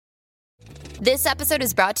This episode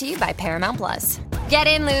is brought to you by Paramount Plus. Get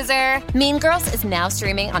in, loser! Mean Girls is now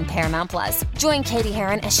streaming on Paramount Plus. Join Katie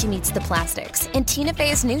Heron as she meets the plastics in Tina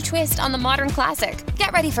Fey's new twist on the modern classic.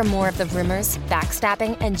 Get ready for more of the rumors,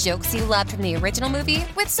 backstabbing, and jokes you loved from the original movie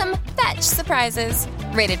with some fetch surprises.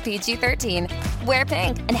 Rated PG-13. Wear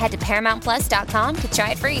pink and head to ParamountPlus.com to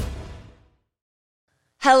try it free.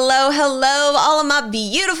 Hello, all of my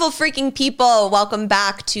beautiful freaking people. Welcome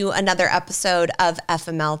back to another episode of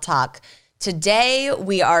FML Talk. Today,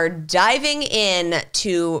 we are diving in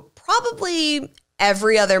to probably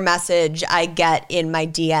every other message I get in my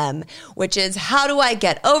DM, which is how do I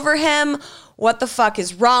get over him? What the fuck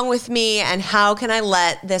is wrong with me? And how can I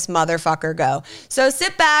let this motherfucker go? So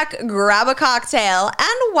sit back, grab a cocktail,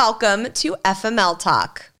 and welcome to FML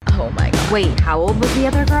Talk. Oh my God. Wait, how old was the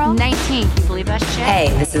other girl? 19. Can you believe that shit? Hey,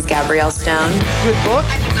 this is Gabrielle Stone. Good book?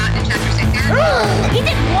 Have you gotten to chapter 6 yet? He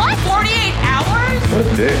did what? 48 hours? What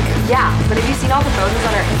a dick. Yeah, but have you seen all the photos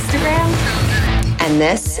on her Instagram? And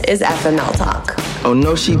this is FML Talk. Oh,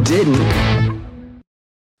 no, she didn't.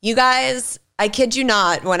 You guys, I kid you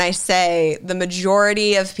not when I say the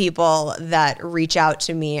majority of people that reach out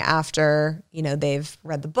to me after, they've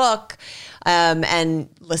read the book and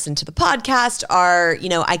listened to the podcast are,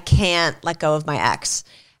 I can't let go of my ex.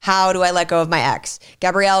 How do I let go of my ex?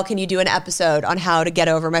 Gabrielle, can you do an episode on how to get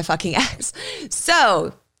over my fucking ex?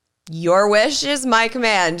 So your wish is my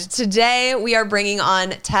command. Today, we are bringing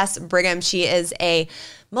on Tess Brigham. She is a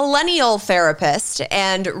millennial therapist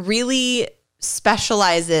and really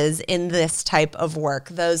specializes in this type of work.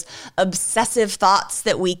 Those obsessive thoughts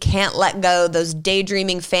that we can't let go, those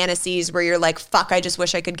daydreaming fantasies where you're like, fuck, I just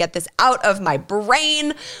wish I could get this out of my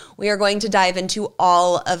brain. We are going to dive into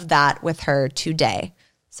all of that with her today.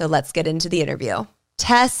 So let's get into the interview.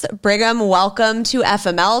 Tess Brigham, welcome to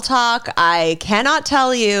FML Talk. I cannot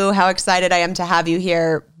tell you how excited I am to have you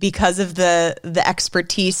here because of the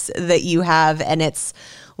expertise that you have, and it's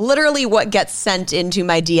literally what gets sent into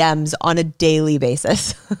my DMs on a daily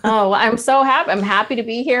basis. Oh, well, I'm so happy. I'm happy to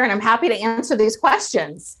be here, and I'm happy to answer these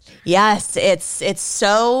questions. Yes, it's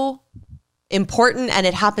so important, and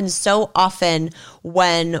it happens so often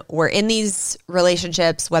when we're in these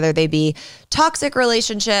relationships, whether they be toxic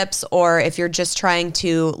relationships or if you're just trying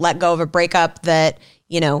to let go of a breakup that,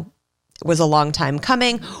 was a long time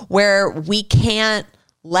coming, where we can't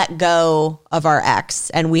let go of our ex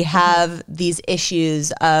and we have these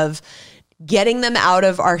issues of getting them out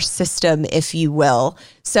of our system, if you will.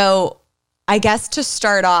 So I guess to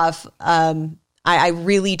start off, I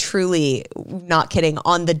really, truly, not kidding,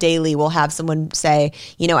 on the daily will have someone say,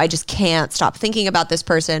 I just can't stop thinking about this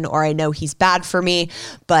person, or I know he's bad for me,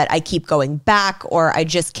 but I keep going back, or I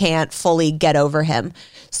just can't fully get over him.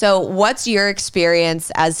 So what's your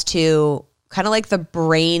experience as to kind of like the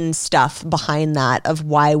brain stuff behind that of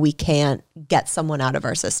why we can't get someone out of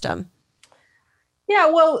our system? Yeah,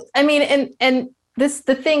 well, I mean, and the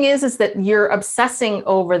thing is that you're obsessing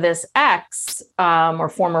over this ex or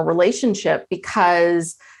former relationship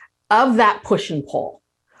because of that push and pull,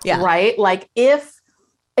 right? Like if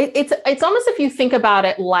it's almost, if you think about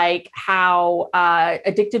it, like how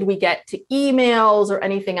addicted we get to emails or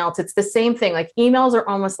anything else, it's the same thing. Like emails are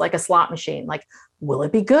almost like a slot machine. Like, will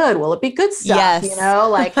it be good? Will it be good stuff? Yes.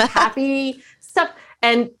 Like happy stuff.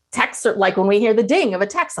 And texts are like when we hear the ding of a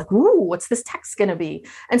text, like, ooh, what's this text going to be?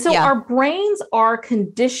 And so our brains are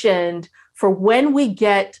conditioned for when we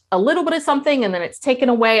get a little bit of something and then it's taken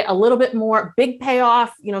away, a little bit more, big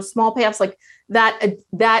payoff, small payoffs, like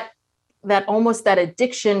that almost that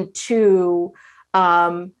addiction to,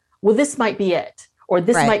 well, this might be it. Or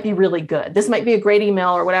this might be really good. This might be a great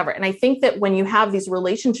email or whatever. And I think that when you have these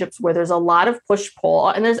relationships where there's a lot of push-pull,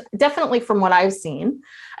 and there's definitely, from what I've seen,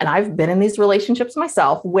 and I've been in these relationships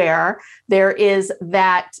myself, where there is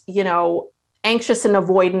that, anxious and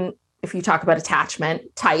avoidant, if you talk about attachment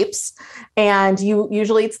types, and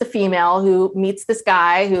usually it's the female who meets this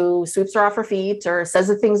guy who sweeps her off her feet or says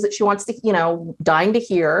the things that she wants to, dying to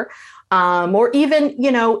hear. Or even,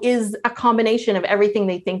 is a combination of everything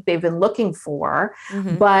they think they've been looking for.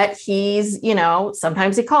 Mm-hmm. But he's,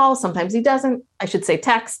 sometimes he calls, sometimes he doesn't. I should say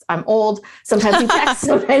text. I'm old. Sometimes he texts,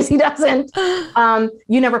 sometimes he doesn't.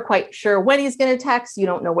 You're never quite sure when he's going to text. You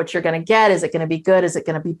don't know what you're going to get. Is it going to be good? Is it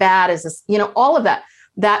going to be bad? Is this, all of that.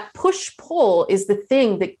 That push-pull is the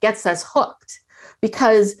thing that gets us hooked,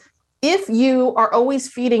 because if you are always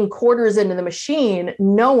feeding quarters into the machine,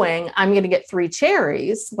 knowing I'm going to get 3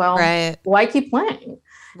 cherries, well, why keep playing?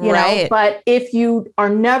 You know, but if you are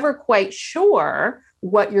never quite sure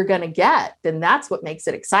what you're going to get, then that's what makes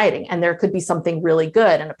it exciting. And there could be something really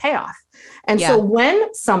good and a payoff. And so when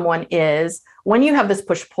you have this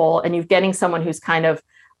push pull and you're getting someone who's kind of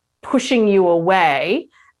pushing you away,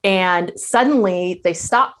 and suddenly they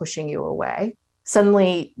stop pushing you away.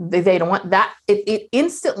 Suddenly they don't want that. It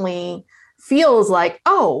instantly feels like,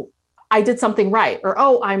 oh, I did something right, or,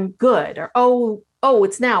 oh, I'm good, or, oh,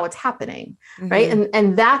 it's happening. Right.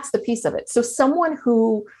 And that's the piece of it. So someone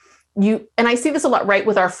who and I see this a lot, right,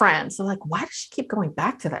 with our friends. So like, why does she keep going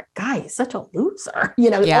back to that guy? He's such a loser.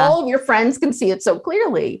 All of your friends can see it so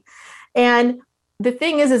clearly. And the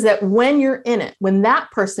thing is that when you're in it, when that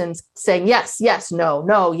person's saying yes, yes, no,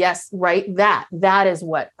 no, yes, right, that is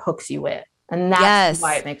what hooks you in. And that's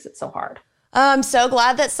why it makes it so hard. I'm so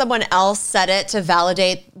glad that someone else said it to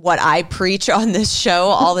validate what I preach on this show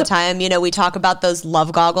all the time. We talk about those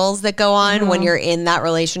love goggles that go on when you're in that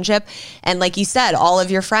relationship. And like you said, all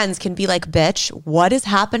of your friends can be like, bitch, what is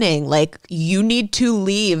happening? Like, you need to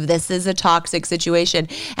leave. This is a toxic situation.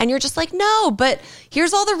 And you're just like, no, but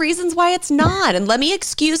here's all the reasons why it's not. And let me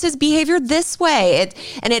excuse his behavior this way.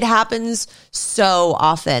 It happens so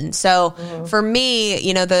often. So for me,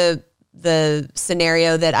 the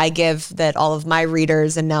scenario that I give that all of my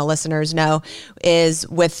readers and now listeners know is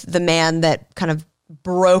with the man that kind of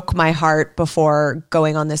broke my heart before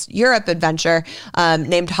going on this Europe adventure,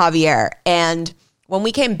 named Javier. And when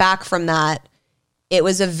we came back from that, it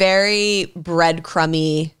was a very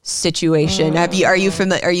breadcrumby situation. Are you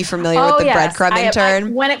familiar with the breadcrumbing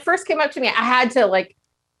turn? When it first came up to me, I had to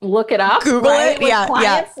look it up. Google it.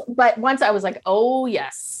 Yeah. But once I was like, oh,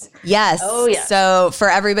 yes. Yes. Oh, yes. So for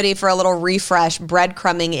everybody, for a little refresh,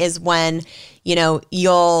 breadcrumbing is when,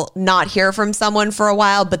 you'll not hear from someone for a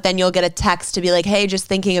while, but then you'll get a text to be like, hey, just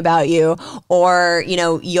thinking about you. Or,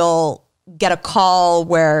 you'll get a call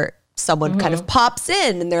where someone kind of pops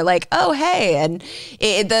in and they're like, oh, hey. And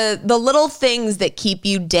the little things that keep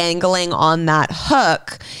you dangling on that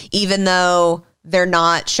hook, even though they're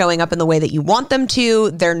not showing up in the way that you want them to.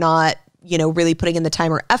 They're not, really putting in the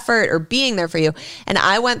time or effort or being there for you. And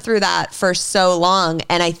I went through that for so long.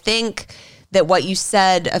 And I think that what you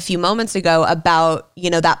said a few moments ago about,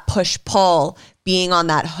 that push pull, being on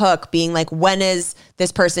that hook, being like, when is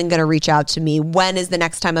this person going to reach out to me? When is the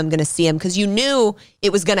next time I'm going to see him? Because you knew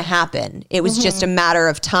it was going to happen. It was just a matter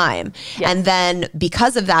of time. Yes. And then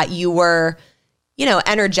because of that, you were,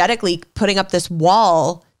 energetically putting up this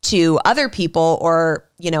wall to other people or,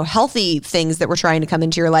 healthy things that were trying to come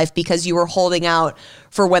into your life because you were holding out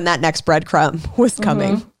for when that next breadcrumb was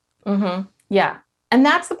coming. Yeah. And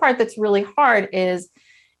that's the part that's really hard is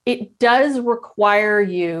it does require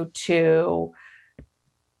you to,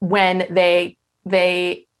 when they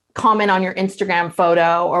comment on your Instagram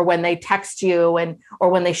photo or when they text you or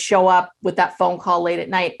when they show up with that phone call late at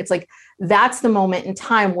night, it's like, that's the moment in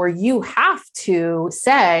time where you have to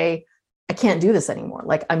say, I can't do this anymore.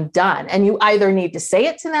 Like, I'm done. And you either need to say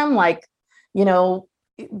it to them, like,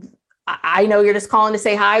 I know you're just calling to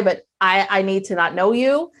say hi, but I need to not know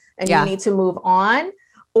you and you need to move on.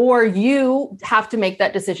 Or you have to make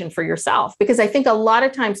that decision for yourself. Because I think a lot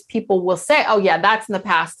of times people will say, oh yeah, that's in the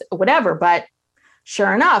past, whatever. But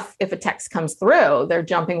sure enough, if a text comes through, they're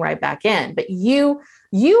jumping right back in. But you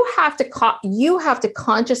have to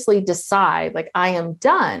consciously decide, like, I am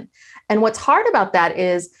done. And what's hard about that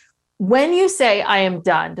is when you say I am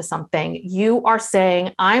done to something, you are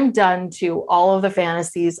saying I'm done to all of the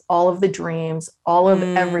fantasies, all of the dreams, all of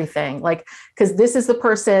everything. Like, because this is the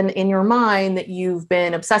person in your mind that you've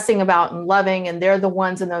been obsessing about and loving, and they're the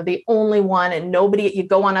ones and they're the only one, and you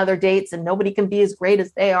go on other dates and nobody can be as great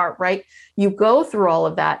as they are, right? You go through all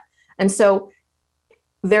of that. And so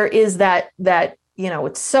there is that,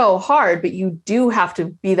 it's so hard, but you do have to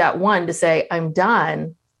be that one to say, I'm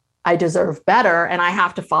done. I deserve better. And I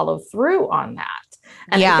have to follow through on that.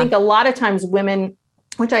 And I think a lot of times women,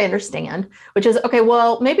 which I understand, which is, okay,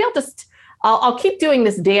 well, maybe I'll keep doing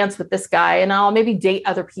this dance with this guy and I'll maybe date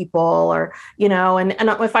other people or, and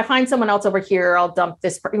if I find someone else over here, I'll dump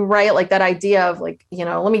this, right? Like that idea of like,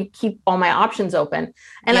 let me keep all my options open.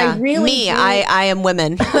 And I really, I am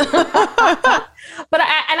women. But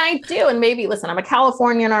I do. And maybe, listen, I'm a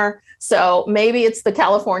Californianer, so maybe it's the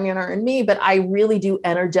Californianer in me, but I really do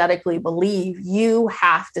energetically believe you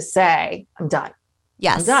have to say, I'm done.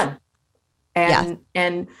 Yes. I'm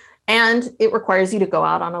done. And it requires you to go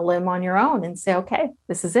out on a limb on your own and say, okay,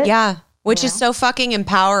 this is it. Yeah. Which is so fucking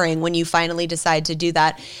empowering when you finally decide to do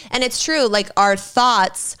that. And it's true, like our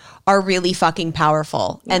thoughts are really fucking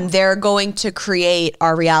powerful and they're going to create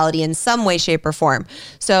our reality in some way, shape, or form.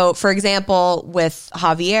 So for example, with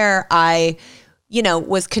Javier, I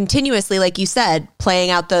was continuously, like you said, playing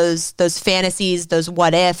out those fantasies, those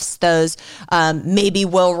what ifs, those maybe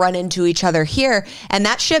we'll run into each other here. And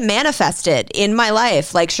that shit manifested in my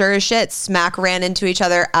life. Like, sure as shit, smack ran into each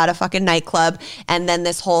other at a fucking nightclub. And then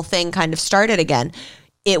this whole thing kind of started again.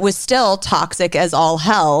 It was still toxic as all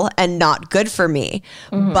hell and not good for me.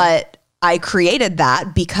 Mm-hmm. But I created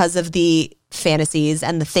that because of the fantasies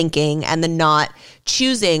and the thinking and the not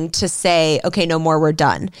choosing to say, okay, no more, we're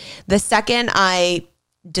done. The second I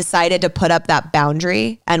decided to put up that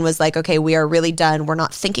boundary and was like, okay, we are really done. We're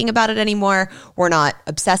not thinking about it anymore. We're not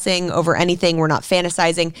obsessing over anything. We're not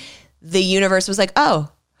fantasizing. The universe was like,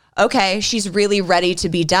 oh, okay, she's really ready to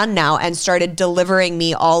be done now, and started delivering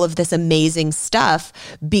me all of this amazing stuff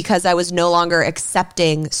because I was no longer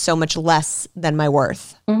accepting so much less than my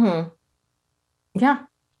worth. Mm-hmm. Yeah.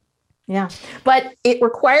 Yeah. But it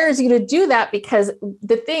requires you to do that, because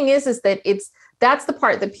the thing is that that's the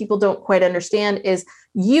part that people don't quite understand, is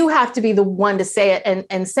you have to be the one to say it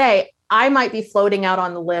and say, I might be floating out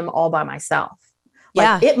on the limb all by myself.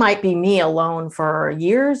 Like, it might be me alone for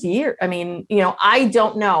years. I mean, I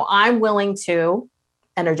don't know. I'm willing to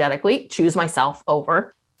energetically choose myself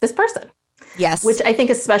over this person. Yes. Which I think,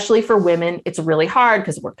 especially for women, it's really hard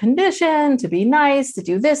because we're conditioned to be nice, to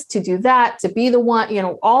do this, to do that, to be the one,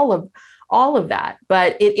 all of that.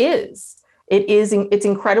 But it's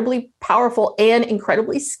incredibly powerful and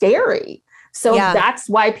incredibly scary. So that's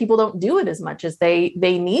why people don't do it as much as they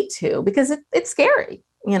need to, because it's scary,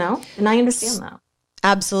 and I understand that.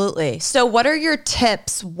 Absolutely. So what are your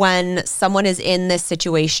tips when someone is in this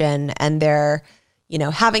situation and they're,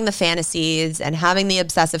 having the fantasies and having the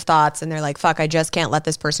obsessive thoughts, and they're like, fuck, I just can't let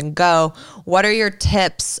this person go? What are your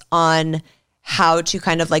tips on how to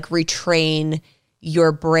kind of like retrain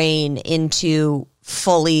your brain into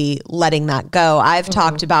fully letting that go? I've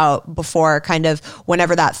talked about before, kind of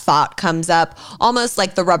whenever that thought comes up, almost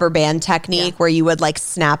like the rubber band technique, where you would like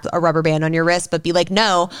snap a rubber band on your wrist, but be like,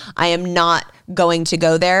 no, I am not going to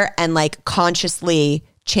go there, and like consciously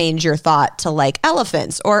change your thought to like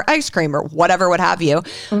elephants or ice cream or whatever, what have you,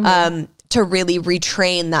 to really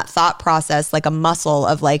retrain that thought process like a muscle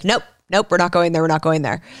of like, nope, we're not going there. We're not going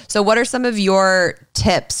there. So what are some of your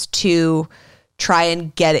tips to try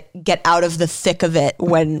and get out of the thick of it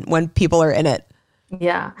when people are in it?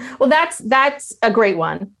 Yeah. Well, that's a great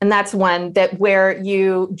one. And that's one that where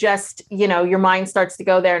you just, your mind starts to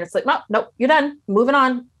go there, and it's like, nope, you're done. Moving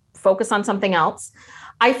on. Focus on something else.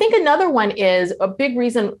 I think another one is a big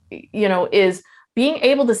reason, is being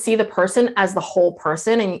able to see the person as the whole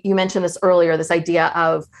person. And you mentioned this earlier, this idea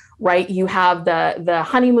of, right, you have the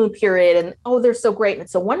honeymoon period, and, oh, they're so great and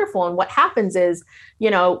it's so wonderful. And what happens is,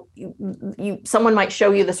 someone might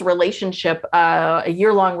show you this relationship, a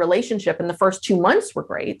year-long relationship, and the first 2 months were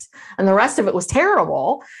great and the rest of it was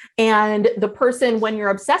terrible. And the person, when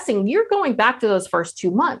you're obsessing, you're going back to those first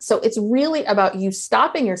 2 months. So it's really about you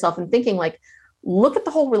stopping yourself and thinking like, look at the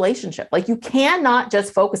whole relationship. Like, you cannot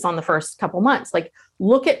just focus on the first couple months. Like,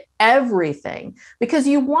 look at everything, because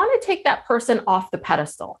you want to take that person off the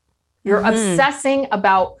pedestal. You're obsessing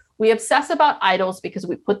about, we obsess about idols because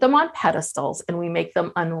we put them on pedestals and we make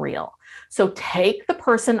them unreal. So take the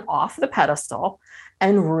person off the pedestal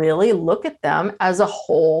and really look at them as a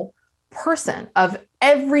whole person of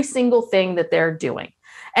every single thing that they're doing.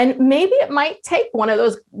 And maybe it might take one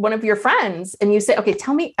of your friends, and you say, okay,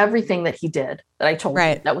 tell me everything that he did that I told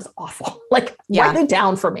you that was awful. Like, write it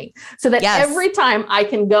down for me, so that every time I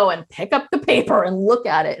can go and pick up the paper and look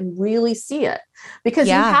at it and really see it. Because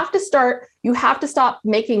you have to stop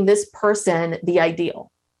making this person the ideal.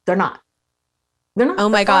 They're not. Oh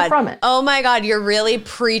my God. From it. Oh my God. You're really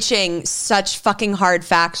preaching such fucking hard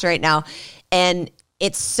facts right now. And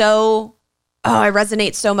it's so, I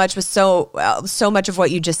resonate so much with so much of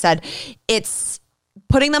what you just said. It's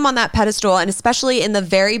putting them on that pedestal, and especially in the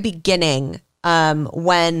very beginning,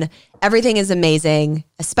 when everything is amazing,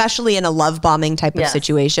 especially in a love bombing type of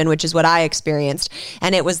situation, which is what I experienced.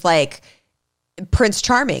 And it was like Prince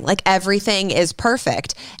Charming, like everything is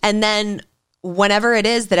perfect. And then whenever it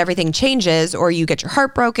is that everything changes, or you get your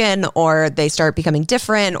heart broken, or they start becoming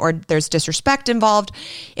different, or there's disrespect involved,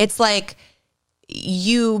 it's like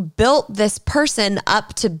you built this person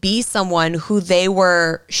up to be someone who they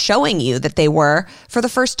were showing you that they were for the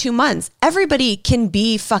first 2 months. Everybody can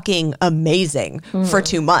be fucking amazing for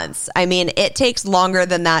 2 months. I mean, it takes longer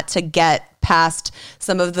than that to get past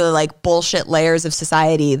some of the like bullshit layers of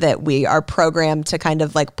society that we are programmed to kind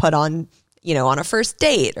of like put on, on a first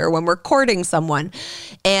date or when we're courting someone.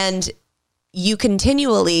 And you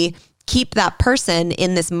continually keep that person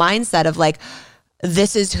in this mindset of like,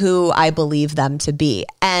 this is who I believe them to be.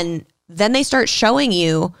 And then they start showing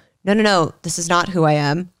you no, this is not who I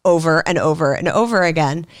am, over and over and over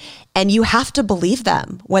again. And you have to believe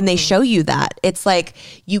them when they show you that. It's like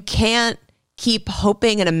you can't keep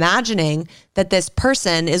hoping and imagining that this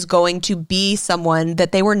person is going to be someone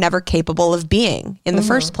that they were never capable of being in the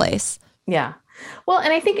first place. Yeah. Well,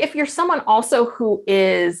 and I think if you're someone also who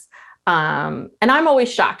is, and I'm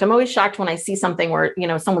always shocked. I'm always shocked when I see something where,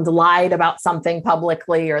 someone's lied about something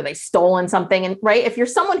publicly or they've stolen something. And right, if you're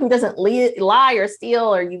someone who doesn't lie or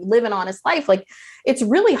steal or you live an honest life, like it's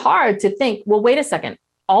really hard to think, well, wait a second,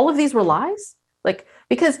 all of these were lies? Like,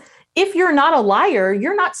 because if you're not a liar,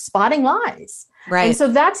 you're not spotting lies. Right. And so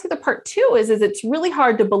that's the part too, is it's really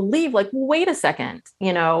hard to believe, like, well, wait a second,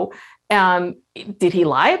 did he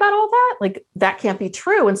lie about all that? Like, that can't be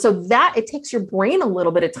true. And so that it takes your brain a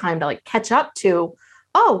little bit of time to like catch up to,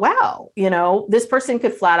 oh, wow, this person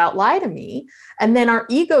could flat out lie to me. And then our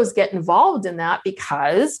egos get involved in that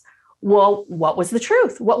because, well, what was the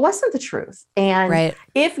truth? What wasn't the truth? And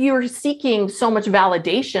if you're seeking so much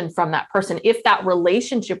validation from that person, if that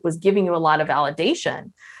relationship was giving you a lot of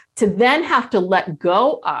validation, to then have to let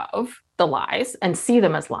go of the lies and see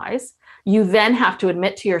them as lies, you then have to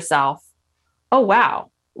admit to yourself, oh,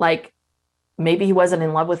 wow, like maybe he wasn't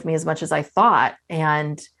in love with me as much as I thought.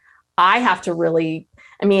 And I have to really,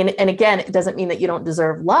 and again, it doesn't mean that you don't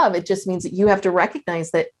deserve love. It just means that you have to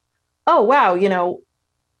recognize that, oh, wow,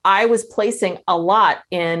 I was placing a lot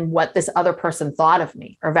in what this other person thought of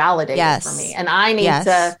me or validated for me. And I need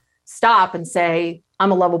to stop and say,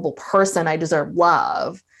 I'm a lovable person. I deserve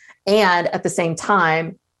love. And at the same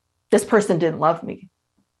time, this person didn't love me.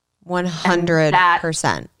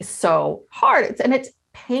 100%. It's so hard. It's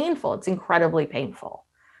painful. It's incredibly painful.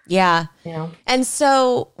 Yeah. And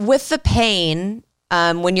so with the pain,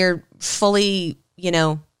 when you're fully,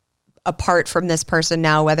 apart from this person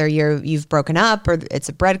now, whether you've broken up or it's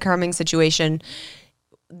a breadcrumbing situation,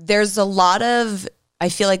 there's a lot of, I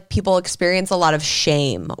feel like people experience a lot of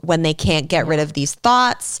shame when they can't get rid of these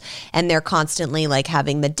thoughts and they're constantly like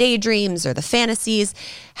having the daydreams or the fantasies.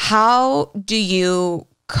 How do you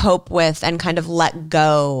cope with and kind of let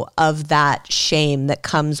go of that shame that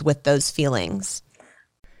comes with those feelings?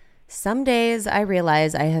 Some days I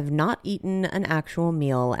realize I have not eaten an actual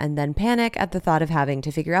meal and then panic at the thought of having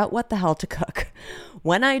to figure out what the hell to cook.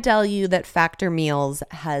 When I tell you that Factor Meals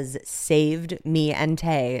has saved me and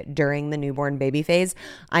Tay during the newborn baby phase,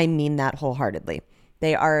 I mean that wholeheartedly.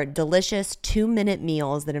 They are delicious 2-minute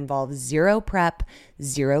meals that involve zero prep,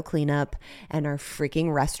 zero cleanup, and are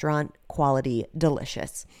freaking restaurant quality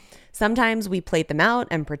delicious. Sometimes we plate them out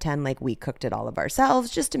and pretend like we cooked it all of ourselves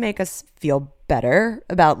just to make us feel better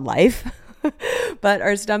about life. But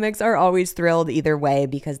our stomachs are always thrilled either way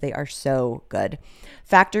because they are so good.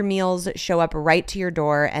 Factor Meals show up right to your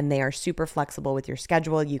door and they are super flexible with your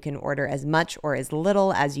schedule. You can order as much or as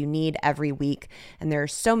little as you need every week. And there are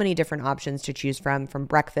so many different options to choose from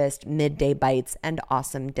breakfast, midday bites, and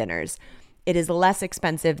awesome dinners. It is less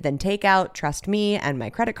expensive than takeout, trust me, and my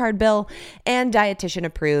credit card bill, and dietitian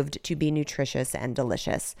approved to be nutritious and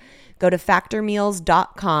delicious. Go to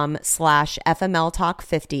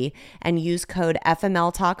factormeals.com/FMLTalk50 and use code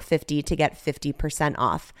FMLTalk50 to get 50%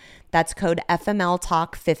 off. That's code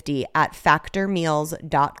FMLTalk50 at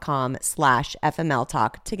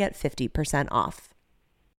factormeals.com/FMLTalk to get 50% off.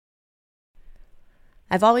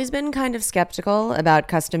 I've always been kind of skeptical about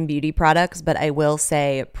custom beauty products, but I will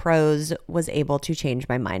say Prose was able to change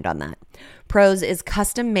my mind on that. Prose is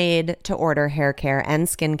custom made to order hair care and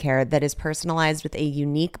skincare that is personalized with a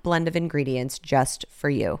unique blend of ingredients just for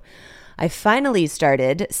you. I finally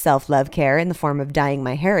started self-love care in the form of dyeing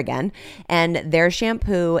my hair again, and their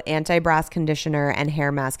shampoo, anti-brass conditioner, and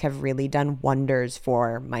hair mask have really done wonders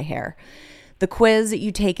for my hair. The quiz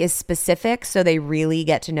you take is specific, so they really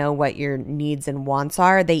get to know what your needs and wants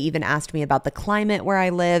are. They even asked me about the climate where I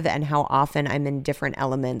live and how often I'm in different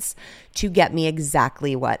elements to get me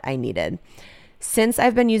exactly what I needed. Since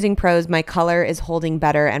I've been using Prose, my color is holding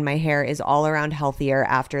better and my hair is all around healthier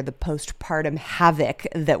after the postpartum havoc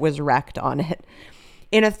that was wreaked on it.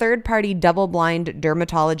 In a third-party, double-blind,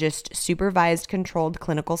 dermatologist-supervised controlled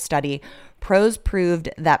clinical study, Prose proved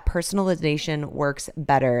that personalization works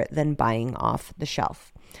better than buying off the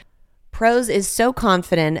shelf. Prose is so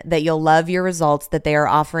confident that you'll love your results that they are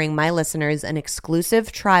offering my listeners an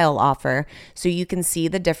exclusive trial offer so you can see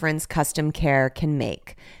the difference custom care can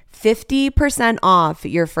make. 50% off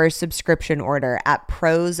your first subscription order at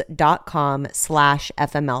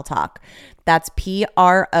prose.com/FMLTalk. That's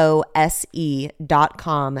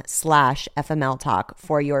prose.com/FMLTalk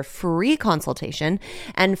for your free consultation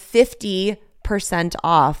and 50%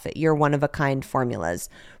 off your one-of-a-kind formulas.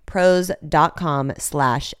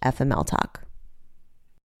 Prose.com/FMLTalk.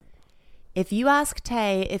 If you ask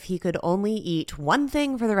Tay if he could only eat one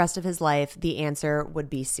thing for the rest of his life, the answer would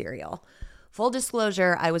be cereal. Full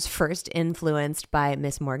disclosure, I was first influenced by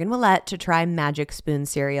Miss Morgan Willett to try Magic Spoon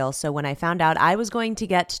cereal. So when I found out I was going to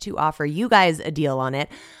get to offer you guys a deal on it,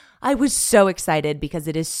 I was so excited because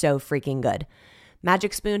it is so freaking good.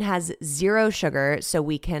 Magic Spoon has 0 sugar, so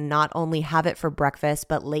we can not only have it for breakfast,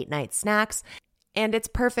 but late night snacks. And it's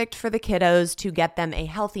perfect for the kiddos to get them a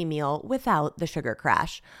healthy meal without the sugar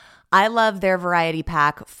crash. I love their variety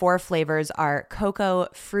pack. 4 flavors are cocoa,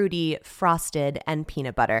 fruity, frosted, and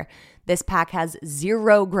peanut butter. This pack has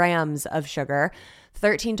 0 grams of sugar,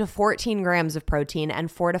 13 to 14 grams of protein, and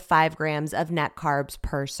 4 to 5 grams of net carbs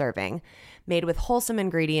per serving. Made with wholesome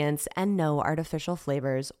ingredients and no artificial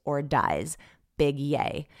flavors or dyes. Big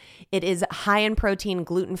yay. It is high in protein,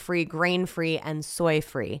 gluten-free, grain-free, and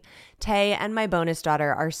soy-free. Tay and my bonus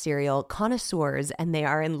daughter are cereal connoisseurs, and they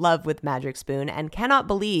are in love with Magic Spoon and cannot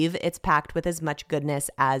believe it's packed with as much goodness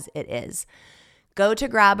as it is. Go to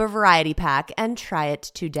grab a variety pack and try it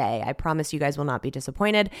today. I promise you guys will not be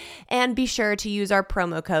disappointed. And be sure to use our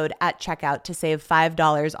promo code at checkout to save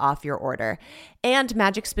 $5 off your order. And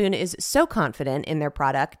Magic Spoon is so confident in their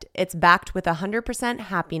product, it's backed with a 100%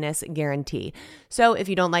 happiness guarantee. So if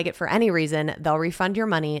you don't like it for any reason, they'll refund your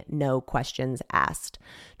money, no questions asked.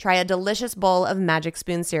 Try a delicious bowl of Magic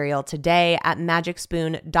Spoon cereal today at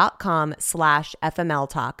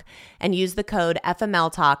magicspoon.com/FMLtalk and use the code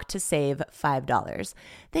FMLtalk to save $5.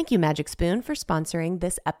 Thank you, Magic Spoon, for sponsoring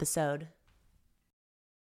this episode.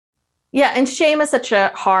 Yeah, and shame is such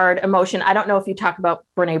a hard emotion. I don't know if you talk about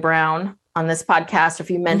Brene Brown on this podcast, or if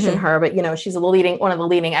you mention her, but she's one of the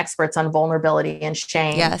leading experts on vulnerability and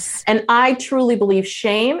shame. Yes. And I truly believe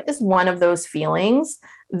shame is one of those feelings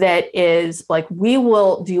that is like, we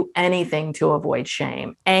will do anything to avoid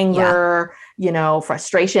shame, anger,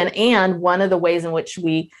 frustration. And one of the ways in which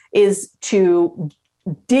is to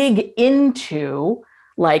dig into,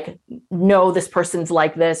 like, no, this person's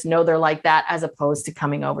like this, no, they're like that, as opposed to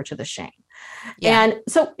coming over to the shame. Yeah. And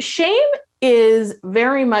so shame is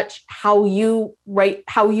very much how you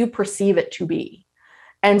perceive it to be.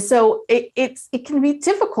 And so it can be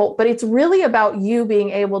difficult, but it's really about you being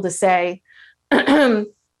able to say, I'm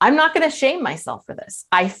not going to shame myself for this.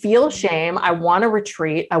 I feel shame. I want to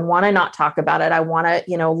retreat. I want to not talk about it. I want to,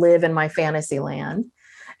 live in my fantasy land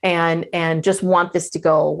and just want this to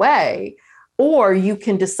go away. Or you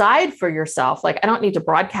can decide for yourself, like, I don't need to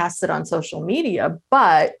broadcast it on social media,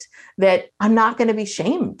 but that I'm not going to be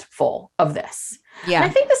shameful of this. Yeah. And I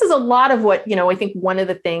think this is a lot of what, I think one of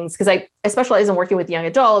the things, because I specialize in working with young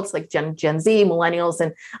adults, like Gen Z, millennials,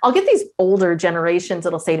 and I'll get these older generations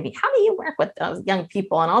that'll say to me, how do you work with those young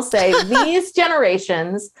people? And I'll say, these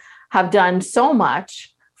generations have done so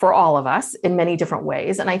much for all of us in many different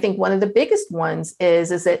ways. And I think one of the biggest ones is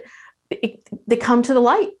that they come to the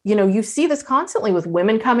light. You see this constantly with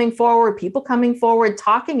women coming forward, people coming forward,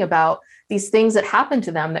 talking about these things that happened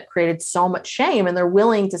to them that created so much shame. And they're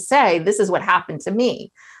willing to say, this is what happened to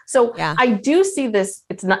me. So yeah. I do see this.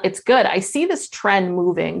 It's good. I see this trend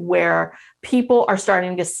moving where people are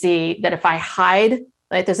starting to see that if I hide,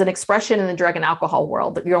 like, there's an expression in the drug and alcohol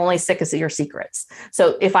world that you're only sick as your secrets.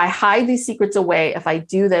 So if I hide these secrets away, if I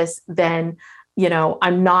do this, then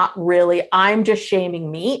I'm just shaming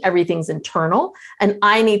me. Everything's internal. And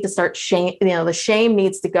I need to start shame. The shame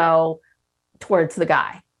needs to go towards the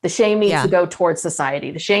guy. The shame needs to go towards society.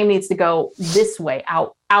 The shame needs to go this way,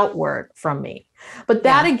 outward from me. But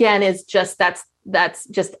that again is just, that's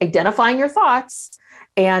just identifying your thoughts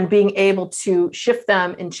and being able to shift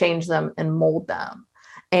them and change them and mold them.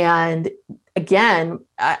 And again,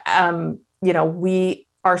 we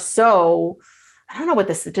are so, I don't know what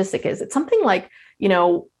the statistic is. It's something like,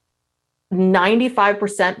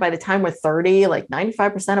 95% by the time we're 30, like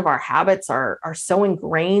 95% of our habits are so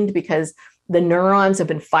ingrained because the neurons have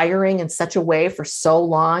been firing in such a way for so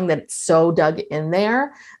long that it's so dug in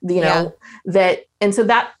there, and so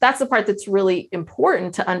that's the part that's really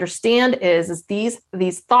important to understand is these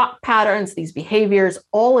thought patterns, these behaviors,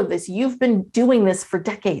 all of this, you've been doing this for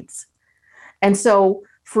decades. And so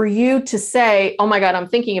for you to say, oh my God, I'm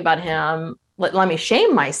thinking about him, let me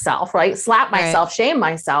shame myself, right? Slap myself, shame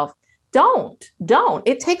myself. Don't.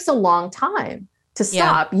 It takes a long time to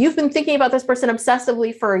stop. You've been thinking about this person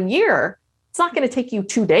obsessively for a year. It's not going to take you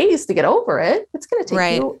 2 days to get over it. It's going to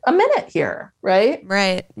take you a minute here, right?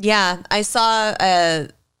 Right. Yeah. I saw a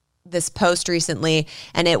this post recently,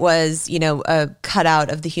 and it was, you know, a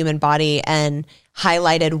cutout of the human body and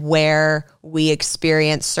highlighted where we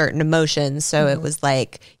experience certain emotions. So it was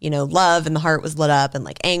like, you know, love, and the heart was lit up, and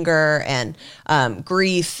like anger and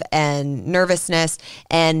grief and nervousness,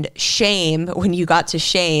 and shame. When you got to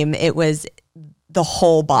shame, it was the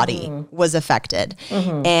whole body was affected.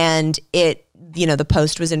 And it, you know, the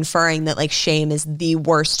post was inferring that like shame is the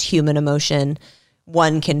worst human emotion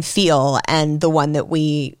one can feel, and the one that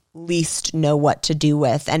we least know what to do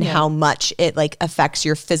with, and how much it like affects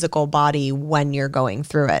your physical body when you're going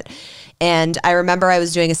through it. And I remember I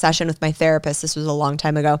was doing a session with my therapist. This was a long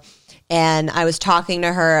time ago. And I was talking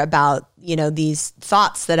to her about, you know, these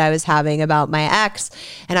thoughts that I was having about my ex.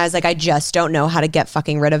 And I was like, I just don't know how to get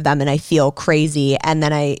fucking rid of them. And I feel crazy. And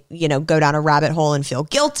then I, you know, go down a rabbit hole and feel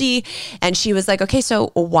guilty. And she was like, okay,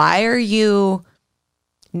 so why are you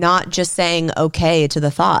not just saying okay to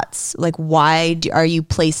the thoughts? Like, why are you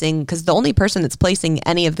placing, because the only person that's placing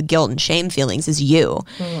any of the guilt and shame feelings is you.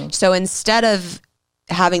 So instead of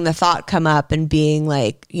having the thought come up and being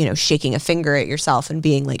like, you know, shaking a finger at yourself and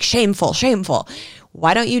being like, shameful,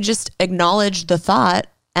 why don't you just acknowledge the thought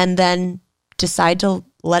and then decide to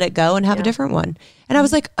let it go and have a different one? And I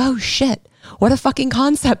was like, oh shit, what a fucking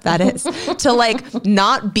concept that is. To like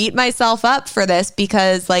not beat myself up for this,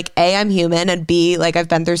 because like A, I'm human, and B, like I've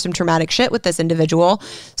been through some traumatic shit with this individual.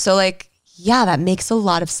 So like, yeah, that makes a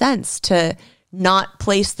lot of sense to not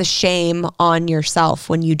place the shame on yourself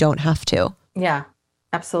when you don't have to. Yeah,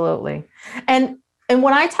 absolutely. And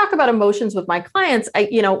when I talk about emotions with my clients,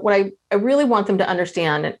 what I really want them to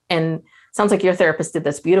understand, and sounds like your therapist did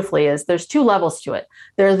this beautifully, is there's two levels to it.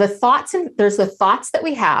 There are the thoughts, and there's the thoughts that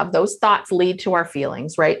we have. Those thoughts lead to our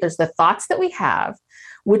feelings, right? There's the thoughts that we have,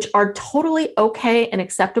 which are totally okay and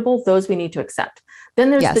acceptable. Those we need to accept.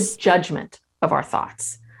 Then there's the judgment of our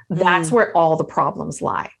thoughts. That's where all the problems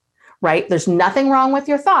lie, right? There's nothing wrong with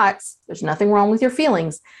your thoughts. There's nothing wrong with your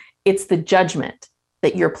feelings. It's the judgment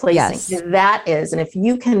that you're placing. That is, and if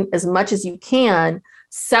you can, as much as you can,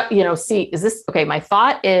 see, is this, okay, my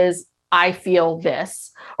thought is, I feel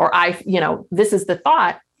this, or this is the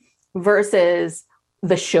thought, versus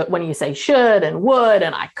the should, when you say should and would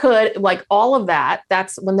and I could, like all of that,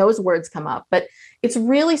 that's when those words come up. But it's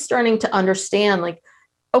really starting to understand, like,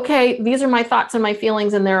 okay, these are my thoughts and my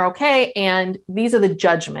feelings, and they're okay. And these are the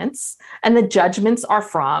judgments, and the judgments are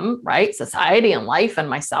from, right, society and life and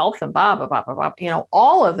myself and blah, blah, blah, blah, blah,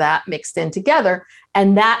 all of that mixed in together.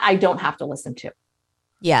 And that I don't have to listen to.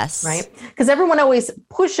 Yes. Right. Because everyone always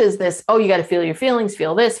pushes this, oh, you got to feel your feelings,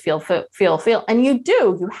 feel this, feel. And you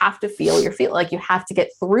do, you have to feel your feel, like you have to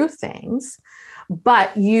get through things,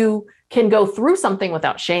 but you can go through something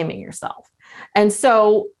without shaming yourself. And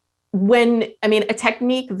so a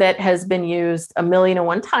technique that has been used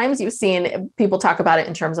 1,000,001 times, you've seen people talk about it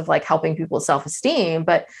in terms of like helping people's self-esteem.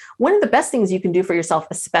 But one of the best things you can do for yourself,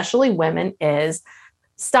 especially women, is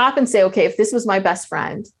stop and say, okay, if this was my best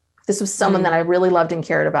friend, this was someone that I really loved and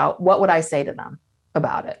cared about, what would I say to them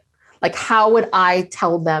about it? Like, how would I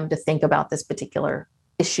tell them to think about this particular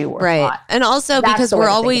issue or thought? And also because we're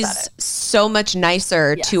always so much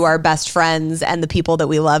nicer to our best friends and the people that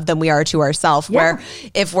we love than we are to ourselves. Where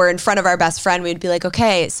if we're in front of our best friend, we'd be like,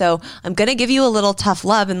 okay, so I'm going to give you a little tough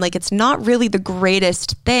love. And like, it's not really the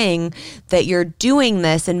greatest thing that you're doing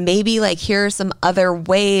this. And maybe like, here are some other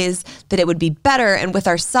ways that it would be better. And with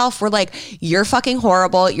ourselves, we're like, you're fucking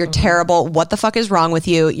horrible. You're terrible. What the fuck is wrong with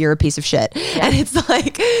you? You're a piece of shit. And it's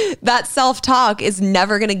like, that self-talk is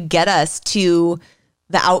never going to get us to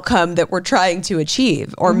the outcome that we're trying to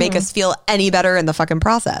achieve or make us feel any better in the fucking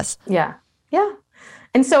process. Yeah. Yeah.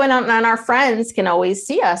 And so, and our friends can always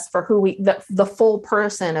see us for who the full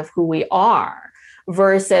person of who we are,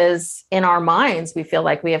 versus in our minds, we feel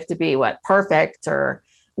like we have to be perfect or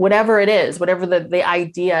whatever it is, whatever the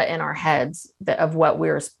idea in our heads of what we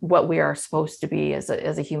are supposed to be as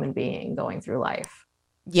a human being going through life.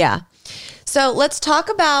 Yeah. So let's talk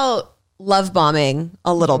about love bombing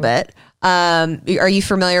a little bit. Are you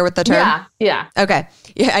familiar with the term? Yeah. Okay.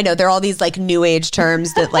 Yeah, I know there are all these like new age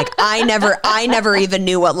terms that like I never even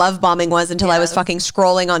knew what love bombing was until I was fucking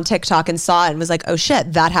scrolling on TikTok and saw it and was like, oh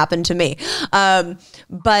shit, that happened to me.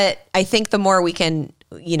 But I think the more we can,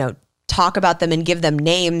 talk about them and give them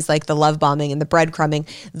names like the love bombing and the breadcrumbing,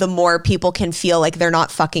 the more people can feel like they're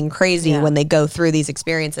not fucking crazy when they go through these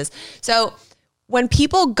experiences. So when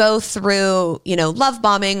people go through, love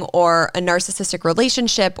bombing or a narcissistic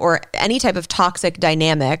relationship or any type of toxic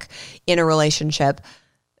dynamic in a relationship,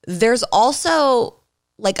 there's also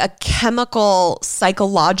like a chemical,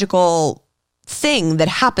 psychological thing that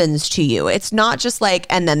happens to you. It's not just like,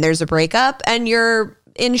 and then there's a breakup and you're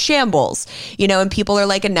in shambles, you know, and people are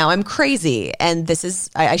like, and now I'm crazy and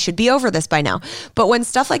I should be over this by now. But when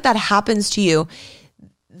stuff like that happens to you,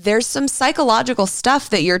 there's some psychological stuff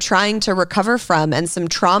that you're trying to recover from and some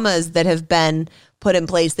traumas that have been put in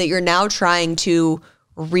place that you're now trying to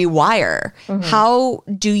rewire. Mm-hmm. How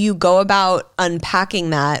do you go about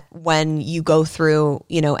unpacking that when you go through,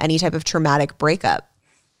 you know, any type of traumatic breakup?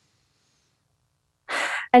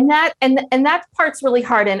 And that part's really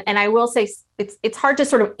hard. And I will say it's hard to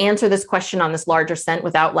sort of answer this question on this larger sense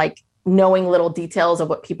without like knowing little details of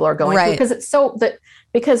what people are going through,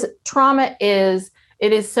 because trauma is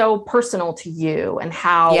so personal to you and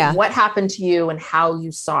what happened to you and how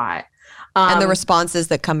you saw it. And the responses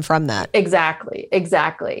that come from that.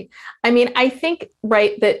 Exactly. I mean, I think,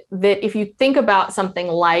 right, that if you think about something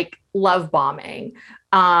like love bombing,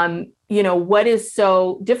 you know, what is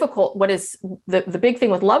so difficult, what is the big thing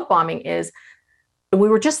with love bombing is we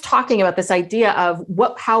were just talking about this idea of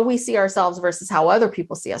how we see ourselves versus how other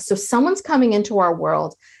people see us. So someone's coming into our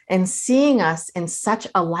world and seeing us in such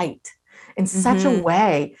a light, in such a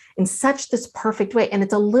way, in such this perfect way. And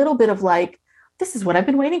it's a little bit of like, this is what I've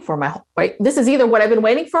been waiting for this is either what I've been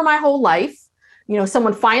waiting for my whole life. You know,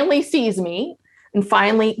 someone finally sees me and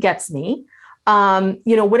finally gets me.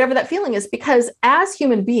 You know, whatever that feeling is, because as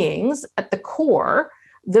human beings at the core,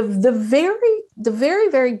 the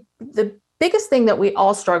biggest thing that we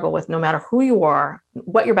all struggle with, no matter who you are,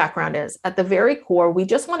 what your background is, at the very core, we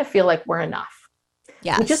just want to feel like we're enough.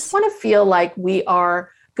 Yes. We just want to feel like we are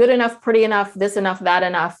good enough, pretty enough, this enough, that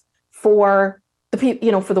enough for the people,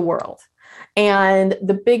 you know, for the world. And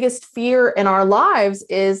the biggest fear in our lives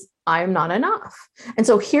is I'm not enough. And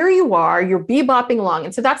so here you are, you're bebopping along.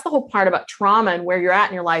 And so that's the whole part about trauma and where you're at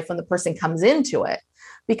in your life when the person comes into it.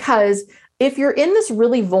 Because if you're in this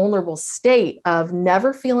really vulnerable state of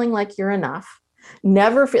never feeling like you're enough,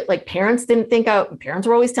 never feel like parents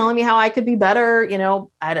were always telling me how I could be better. You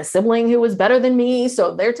know, I had a sibling who was better than me.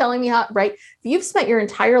 So they're telling me how, right? If you've spent your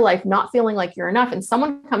entire life not feeling like you're enough and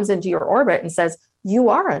someone comes into your orbit and says, you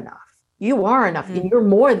are enough. You are enough. And you're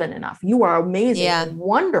more than enough. You are amazing and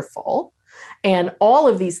wonderful. And all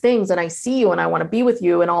of these things. And I see you and I want to be with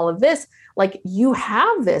you and all of this, like you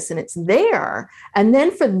have this and it's there. And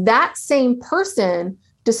then for that same person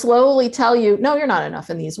to slowly tell you, no, you're not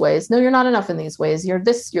enough in these ways. No, you're not enough in these ways. You're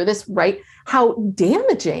this, right? How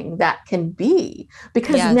damaging that can be,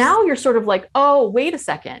 because now you're sort of like, oh, wait a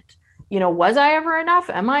second. You know, was I ever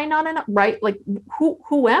enough? Am I not enough? Right? Like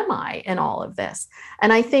who am I in all of this?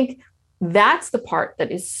 And I think that's the part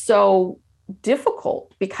that is so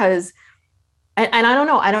difficult because, and I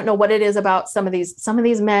don't know what it is about some of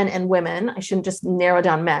these men and women. I shouldn't just narrow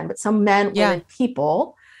down men, but some men, women,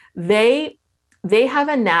 people, they have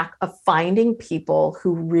a knack of finding people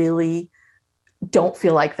who really don't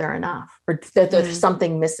feel like they're enough or that there's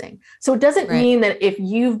something missing. So it doesn't mean that if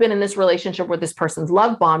you've been in this relationship where this person's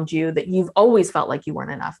love bombed you, that you've always felt like you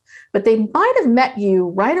weren't enough, but they might have met you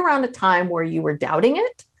right around a time where you were doubting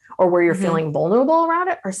it or where you're feeling vulnerable around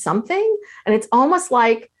it or something. And it's almost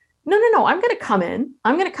like, no, I'm going to come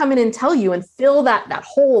in and tell you and fill that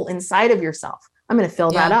hole inside of yourself. I'm going to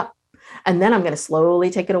fill that up. And then I'm going to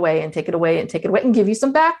slowly take it away and take it away and take it away and give you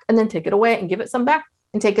some back and then take it away and give it some back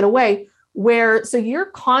and take it away. So you're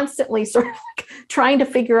constantly sort of like trying to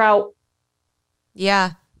figure out,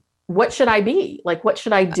 what should I be? Like, what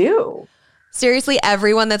should I do? Seriously,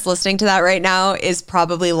 everyone that's listening to that right now is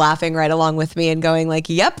probably laughing right along with me and going like,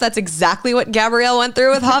 yep, that's exactly what Gabrielle went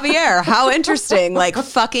through with Javier. How interesting. Like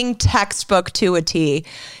fucking textbook to a T.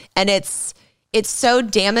 And it's so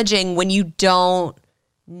damaging when you don't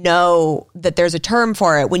know that there's a term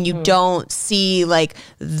for it, when you don't see like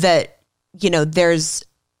that, you know, there's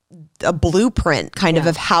a blueprint kind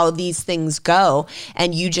of how these things go.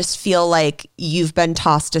 And you just feel like you've been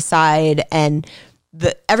tossed aside and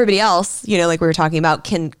everybody else, you know, like we were talking about,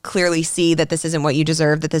 can clearly see that this isn't what you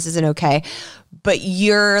deserve, that this isn't okay. But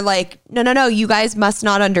you're like, no, you guys must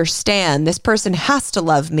not understand. This person has to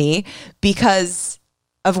love me because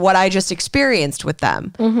of what I just experienced with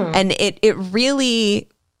them. And it really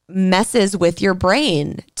messes with your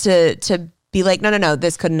brain to be like, no,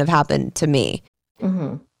 this couldn't have happened to me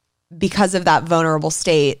because of that vulnerable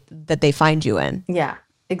state that they find you in. Yeah,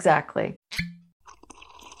 exactly.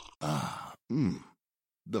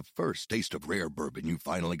 The first taste of rare bourbon you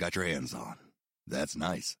finally got your hands on. That's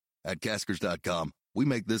nice. At Caskers.com, we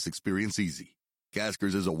make this experience easy.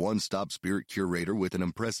 Caskers is a one-stop spirit curator with an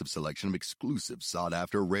impressive selection of exclusive,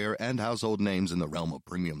 sought-after, rare, and household names in the realm of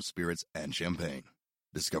premium spirits and champagne.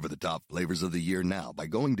 Discover the top flavors of the year now by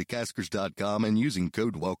going to Caskers.com and using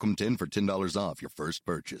code WELCOME10 for $10 off your first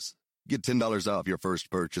purchase. Get $10 off your first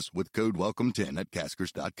purchase with code WELCOME10 at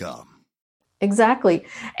Caskers.com. Exactly.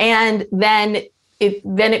 And then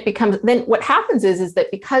it becomes, then what happens is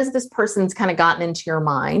that because this person's kind of gotten into your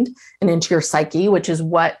mind and into your psyche, which is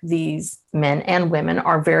what these men and women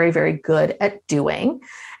are very, very good at doing,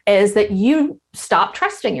 is that you stop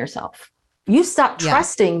trusting yourself. You stop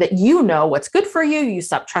trusting that you know what's good for you. You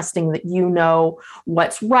stop trusting that you know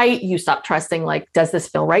what's right. You stop trusting, like, does this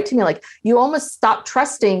feel right to me? Like, you almost stop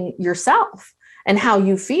trusting yourself and how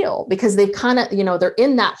you feel, because they've kind of, they're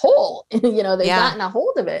in that hole, they've gotten a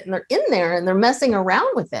hold of it and they're in there and they're messing around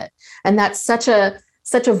with it. And that's such a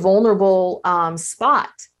vulnerable spot,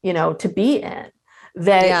 to be in,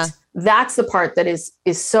 that that's the part that is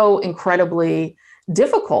so incredibly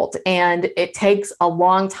difficult. And it takes a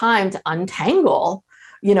long time to untangle,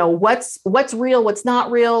 what's real, what's not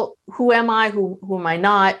real, who am I, who am I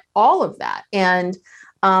not, all of that. And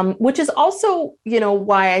which is also,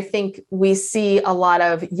 why I think we see a lot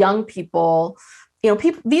of young people,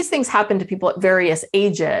 these things happen to people at various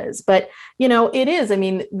ages, but, it is,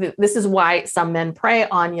 this is why some men prey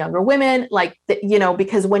on younger women,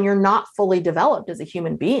 because when you're not fully developed as a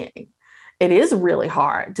human being, it is really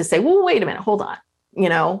hard to say, well, wait a minute, hold on.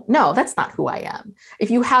 No, that's not who I am.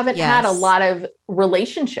 If you haven't had a lot of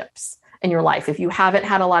relationships in your life, if you haven't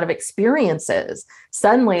had a lot of experiences,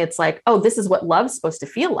 suddenly it's like, oh, this is what love's supposed to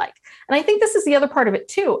feel like. And I think this is the other part of it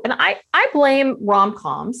too. And I blame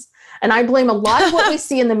rom-coms, and I blame a lot of what we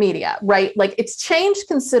see in the media, right? Like, it's changed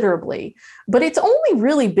considerably, but it's only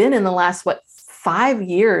really been in the last, 5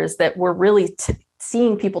 years that we're really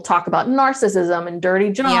seeing people talk about narcissism and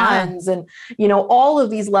dirty Johns and, all of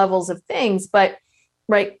these levels of things. But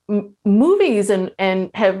right, movies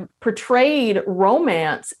and have portrayed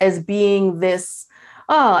romance as being this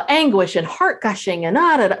anguish and heart gushing and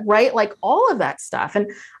right, like all of that stuff.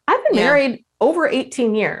 And I've been married over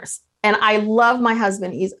 18 years, and I love my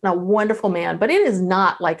husband. He's a wonderful man, but it is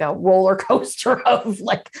not like a roller coaster of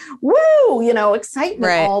like, woo,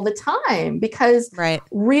 excitement all the time, because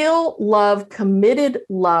real love, committed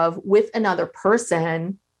love with another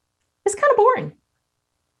person is kind of boring.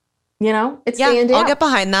 It's day in, day out. I'll get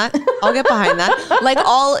behind that.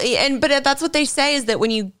 But that's what they say, is that when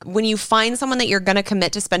you find someone that you're going to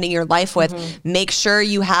commit to spending your life with, make sure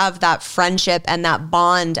you have that friendship and that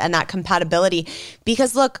bond and that compatibility.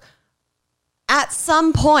 Because look, at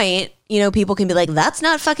some point, people can be like, that's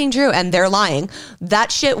not fucking true, and they're lying.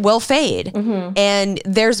 That shit will fade. And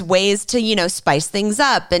there's ways to, spice things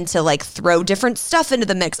up and to like throw different stuff into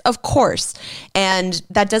the mix, of course. And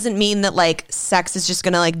that doesn't mean that like sex is just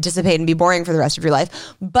going to like dissipate and be boring for the rest of your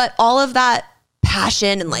life. But all of that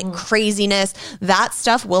passion and like craziness, that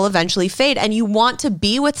stuff will eventually fade. And you want to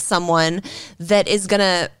be with someone that is going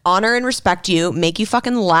to honor and respect you, make you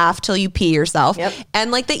fucking laugh till you pee yourself,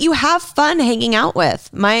 and like that you have fun hanging out with.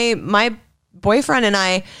 My boyfriend and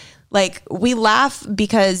I, like, we laugh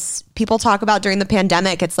because people talk about during the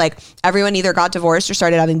pandemic, it's like everyone either got divorced or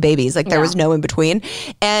started having babies. Like, there was no in between.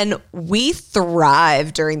 And we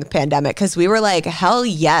thrived during the pandemic because we were like, hell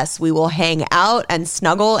yes, we will hang out and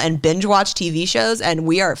snuggle and binge watch TV shows and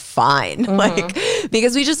we are fine. Like,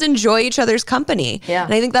 because we just enjoy each other's company.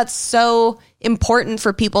 And I think that's so important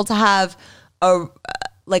for people to have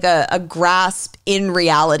a grasp in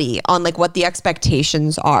reality on like what the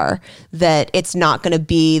expectations are, that it's not going to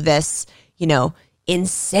be this,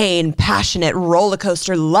 insane, passionate roller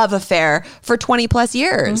coaster love affair for 20 plus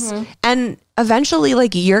years. And eventually,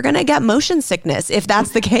 like, you're going to get motion sickness if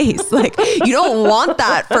that's the case. Like, you don't want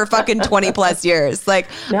that for fucking 20 plus years. Like,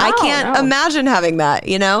 I can't imagine having that,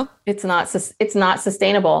 It's not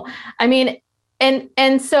sustainable. I mean,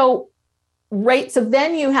 and so, right. So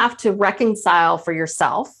then you have to reconcile for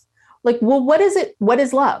yourself. Like, well, what is it? What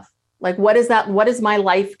is love? Like, what is that? What is my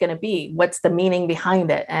life going to be? What's the meaning behind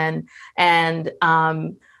it? And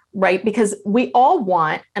right. Because we all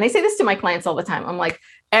want, and I say this to my clients all the time. I'm like,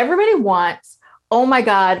 everybody wants, oh my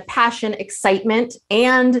God, passion, excitement.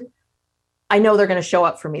 And I know they're going to show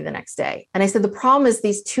up for me the next day. And I said, the problem is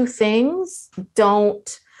these two things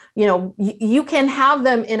don't, you can have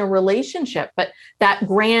them in a relationship, but that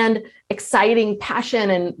grand, exciting passion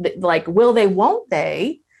and like, will they, won't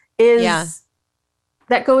they, is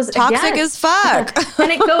that goes toxic as fuck.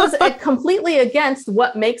 And it goes completely against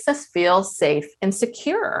what makes us feel safe and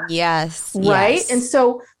secure. Yes. Right. Yes. And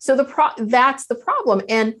so that's the problem.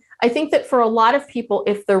 And I think that for a lot of people,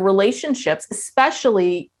 if their relationships,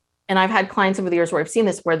 especially, and I've had clients over the years where I've seen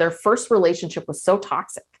this, where their first relationship was so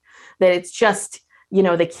toxic that it's just,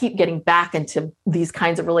 they keep getting back into these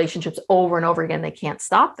kinds of relationships over and over again. They can't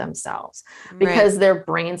stop themselves because their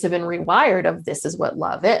brains have been rewired of this is what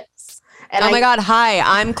love is. And my God. Hi,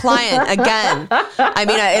 I'm client again. I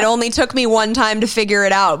mean, it only took me one time to figure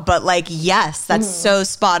it out, but like, yes, that's so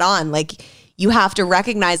spot on. Like, you have to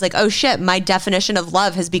recognize like, oh shit, my definition of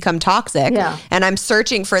love has become toxic. Yeah. And I'm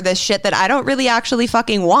searching for this shit that I don't really actually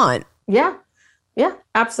fucking want. Yeah. Yeah,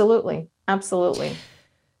 absolutely. Absolutely.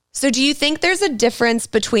 So do you think there's a difference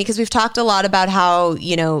between, because we've talked a lot about how,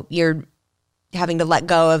 you know, you're having to let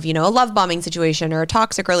go of, you know, a love bombing situation or a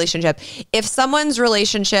toxic relationship. If someone's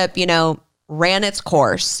relationship, you know, ran its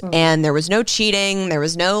course and there was no cheating, there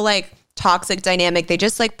was no like toxic dynamic, they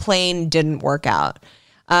just like plain didn't work out.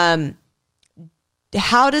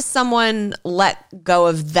 How does someone let go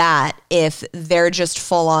of that if they're just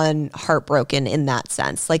full on heartbroken in that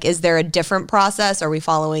sense? Like, is there a different process? Are we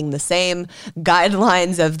following the same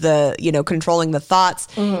guidelines of the, you know, controlling the thoughts?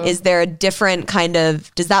 Is there a different kind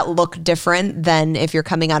of, does that look different than if you're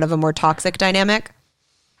coming out of a more toxic dynamic?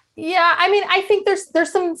 Yeah, I mean, I think there's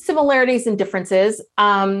some similarities and differences.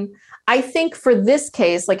 I think for this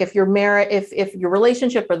case, like if your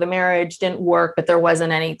relationship or the marriage didn't work, but there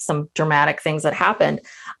wasn't some dramatic things that happened,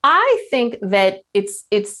 I think that it's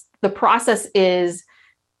the process is,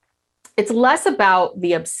 it's less about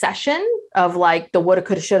the obsession of like the woulda,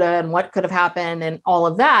 coulda, shoulda, and what could have happened and all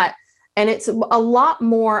of that. And it's a lot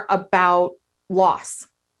more about loss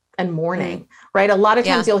and mourning, right? A lot of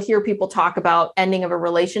times you'll hear people talk about ending of a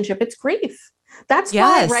relationship. It's grief. That's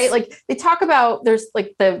why, right? Like they talk about, there's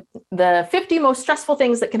like the 50 most stressful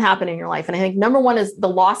things that can happen in your life. And I think number one is the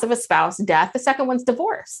loss of a spouse, death. The second one's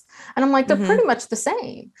divorce. And I'm like, they're pretty much the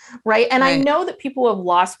same. Right. And I know that people who have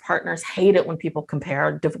lost partners hate it when people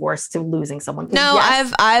compare divorce to losing someone. No,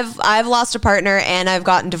 yes. I've lost a partner and I've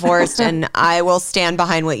gotten divorced and I will stand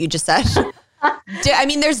behind what you just said. I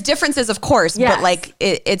mean, there's differences, of course, but like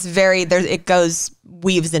it's very, it goes,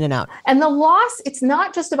 weaves in and out. And the loss, it's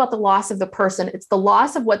not just about the loss of the person. It's the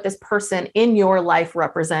loss of what this person in your life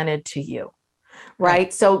represented to you.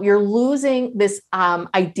 Right. So you're losing this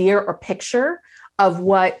idea or picture of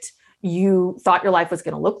what you thought your life was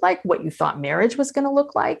going to look like, what you thought marriage was going to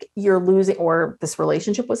look like. You're losing, or this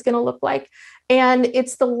relationship was going to look like. And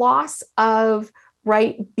it's the loss of,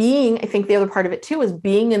 being, I think the other part of it too is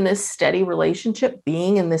being in this steady relationship,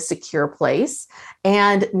 being in this secure place,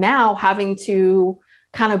 and now having to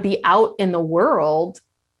kind of be out in the world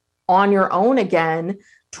on your own again,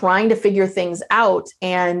 trying to figure things out.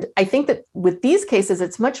 And I think that with these cases,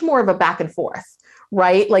 it's much more of a back and forth,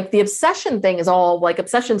 right? Like the obsession thing is all like,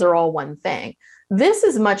 obsessions are all one thing. This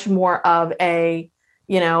is much more of a,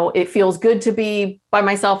 you know, it feels good to be by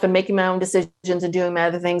myself and making my own decisions and doing my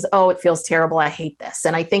other things. Oh, it feels terrible. I hate this.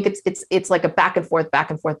 And I think it's like a back and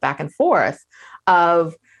forth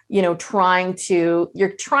of, you know, you're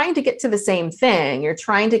trying to get to the same thing. You're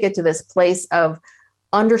trying to get to this place of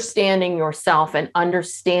understanding yourself and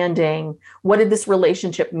understanding, what did this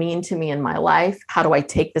relationship mean to me in my life? How do I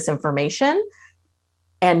take this information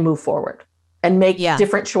and move forward and make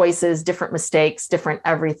different choices, different mistakes, different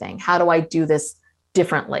everything? How do I do this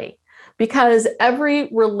differently? Because every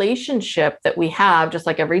relationship that we have, just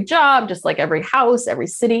like every job, just like every house, every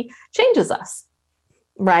city, changes us,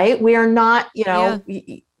 right? We are not, you know,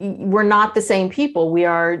 we're not the same people. We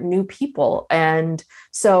are new people. And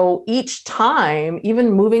so each time,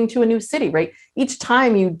 even moving to a new city, right? Each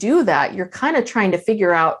time you do that, you're kind of trying to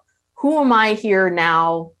figure out, who am I here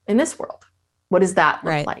now in this world? What does that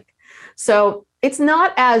look like? So it's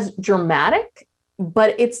not as dramatic,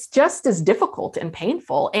 but it's just as difficult and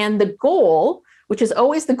painful. And the goal, which is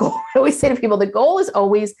always the goal, I always say to people, the goal is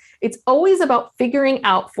always, it's always about figuring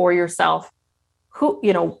out for yourself, who,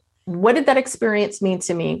 you know, what did that experience mean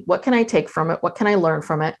to me? What can I take from it? What can I learn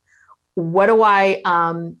from it? What do I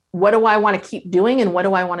want to keep doing? And what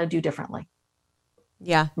do I want to do differently?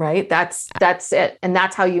 Yeah. Right. That's it. And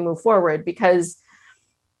that's how you move forward, because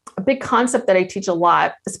a big concept that I teach a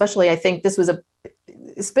lot, especially, I think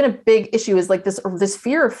it's been a big issue, is like this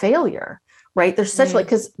fear of failure, right? There's such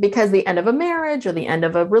like, because the end of a marriage or the end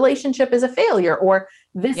of a relationship is a failure, or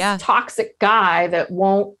this toxic guy that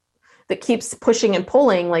keeps pushing and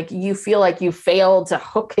pulling, like you feel like you failed to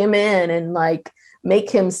hook him in and like make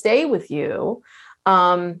him stay with you,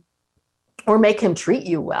 or make him treat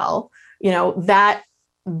you well, you know, that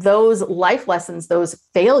those life lessons, those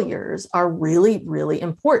failures are really, really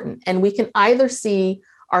important. And we can either see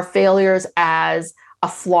our failures as a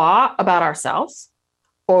flaw about ourselves,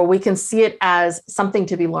 or we can see it as something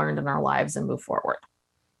to be learned in our lives and move forward.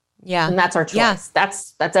 Yeah. And that's our choice. Yeah.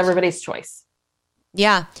 That's everybody's choice.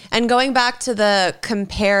 Yeah. And going back to the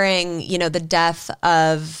comparing, you know, the death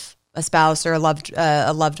of a spouse or a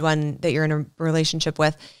loved one that you're in a relationship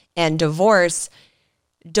with and divorce,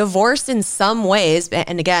 divorce in some ways,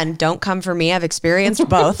 and again, don't come for me, I've experienced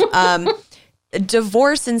both.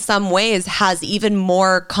 Divorce in some ways has even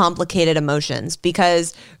more complicated emotions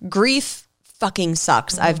because grief fucking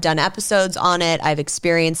sucks. I've done episodes on it. I've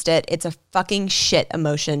experienced it. It's a fucking shit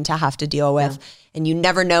emotion to have to deal with. And you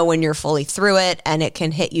never know when you're fully through it, and it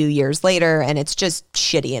can hit you years later, and it's just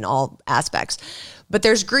shitty in all aspects. But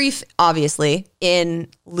there's grief, obviously, in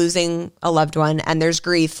losing a loved one, and there's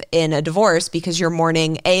grief in a divorce because you're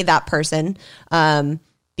mourning, that person,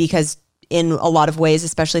 because in a lot of ways,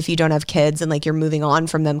 especially if you don't have kids and like you're moving on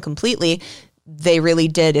from them completely, they really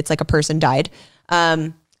did. It's like a person died.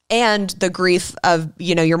 And the grief of,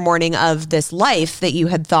 your mourning of this life that you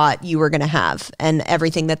had thought you were going to have and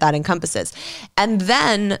everything that encompasses. And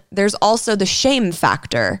then there's also the shame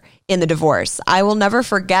factor in the divorce. I will never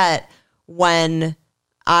forget when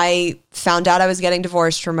I found out I was getting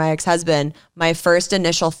divorced from my ex-husband, my first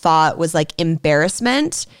initial thought was like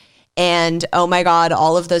embarrassment. And oh my God,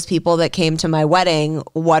 all of those people that came to my wedding,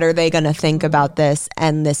 what are they going to think about this?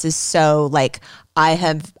 And this is so like,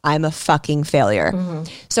 I'm a fucking failure. Mm-hmm.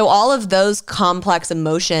 So all of those complex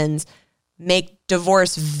emotions make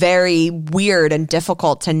divorce very weird and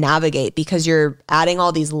difficult to navigate because you're adding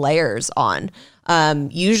all these layers on.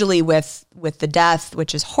 Usually with the death,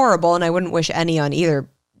 which is horrible, and I wouldn't wish any on either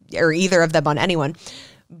of them on anyone,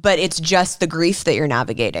 but it's just the grief that you're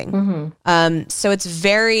navigating. Mm-hmm. So it's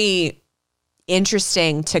very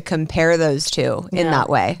interesting to compare those two in that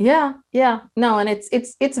way. Yeah. No, and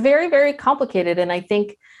it's very, very complicated. And I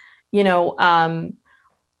think,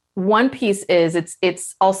 one piece is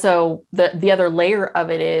it's also the other layer of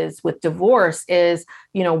it is with divorce is,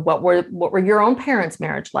 what were your own parents'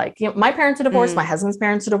 marriage like? My parents are divorced, my husband's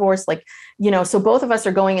parents are divorced. Like, so both of us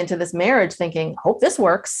are going into this marriage thinking, hope this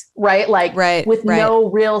works, right? Like with no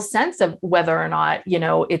real sense of whether or not,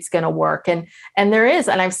 it's going to work. And there is,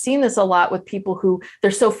 and I've seen this a lot with people who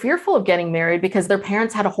they're so fearful of getting married because their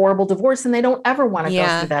parents had a horrible divorce and they don't ever want to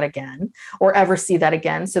go through that again or ever see that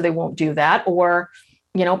again. So they won't do that. Or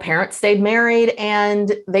parents stayed married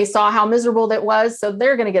and they saw how miserable that was. So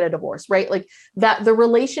they're going to get a divorce, right? Like that, the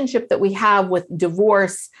relationship that we have with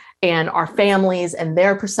divorce and our families and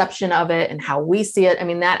their perception of it and how we see it. I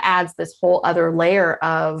mean, that adds this whole other layer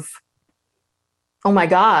of, oh my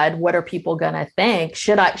God, what are people going to think?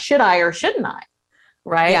 Should I, or shouldn't I?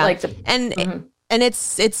 Right. Yeah. And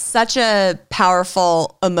it's such a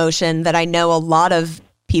powerful emotion that I know a lot of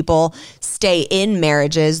people stay in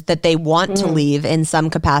marriages that they want to leave in some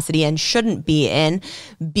capacity and shouldn't be in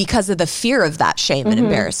because of the fear of that shame and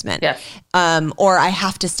embarrassment. Yes. Or I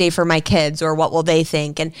have to stay for my kids, or what will they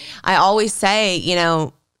think? And I always say,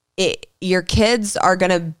 your kids are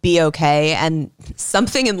going to be okay, and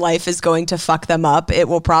something in life is going to fuck them up. It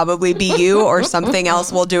will probably be you or something else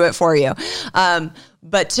will do it for you.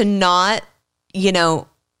 But to not,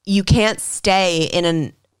 you can't stay in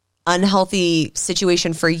an unhealthy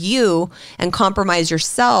situation for you and compromise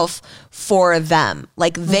yourself for them.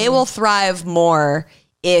 Like they will thrive more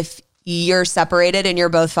if you're separated and you're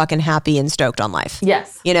both fucking happy and stoked on life.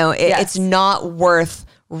 Yes. It's not worth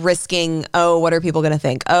risking, what are people going to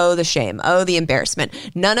think? Oh, the shame. Oh, the embarrassment.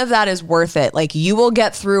 None of that is worth it. Like you will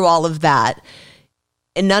get through all of that.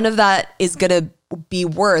 And none of that is going to be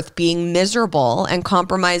worth being miserable and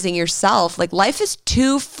compromising yourself. Like life is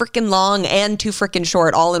too freaking long and too freaking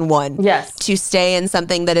short all in one. Yes. To stay in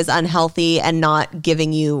something that is unhealthy and not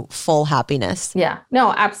giving you full happiness. Yeah.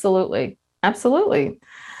 No, absolutely. Absolutely.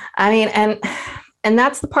 I mean, and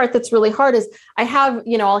that's the part that's really hard is I have,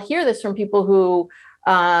 I'll hear this from people who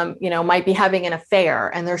might be having an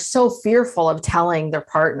affair and they're so fearful of telling their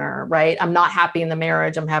partner, right? I'm not happy in the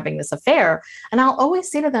marriage. I'm having this affair. And I'll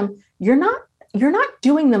always say to them, you're not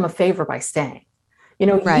doing them a favor by staying,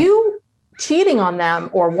 you cheating on them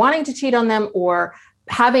or wanting to cheat on them or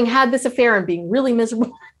having had this affair and being really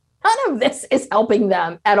miserable. None of this is helping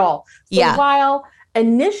them at all. So while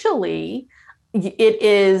initially it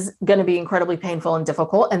is going to be incredibly painful and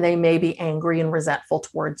difficult, and they may be angry and resentful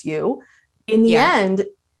towards you, in the end,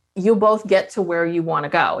 you both get to where you want to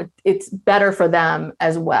go. It's better for them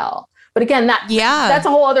as well. But again, that's a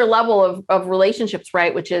whole other level of relationships,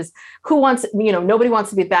 right? Which is who wants, nobody wants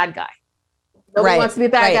to be a bad guy. Nobody wants to be a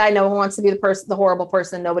bad guy. No one wants to be the horrible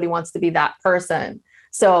person. Nobody wants to be that person.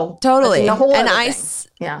 So totally. And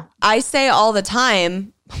I say all the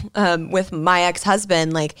time with my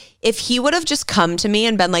ex-husband, like if he would have just come to me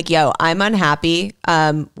and been like, yo, I'm unhappy.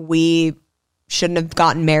 We shouldn't have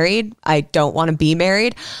gotten married. I don't want to be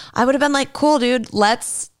married. I would have been like, cool, dude,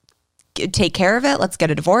 let's take care of it. Let's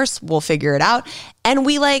get a divorce. We'll figure it out. And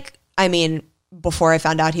we before I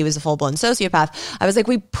found out he was a full-blown sociopath, I was like,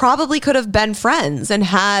 we probably could have been friends and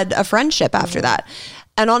had a friendship after that.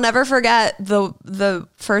 And I'll never forget the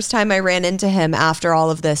first time I ran into him after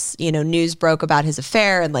all of this, you know, news broke about his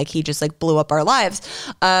affair and like he just like blew up our lives.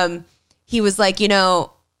 He was like, you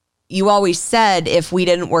know, you always said if we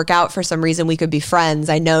didn't work out for some reason, we could be friends.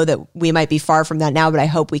 I know that we might be far from that now, but I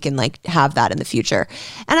hope we can like have that in the future.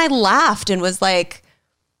 And I laughed and was like,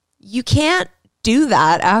 you can't do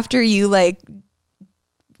that after you like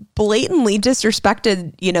blatantly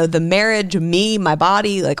disrespected, you know, the marriage, me, my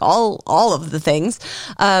body, like all of the things.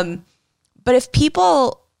 But if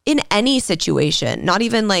people in any situation, not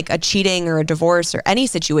even like a cheating or a divorce or any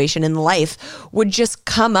situation in life, would just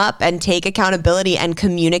come up and take accountability and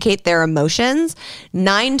communicate their emotions,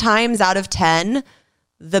 9 times out of 10,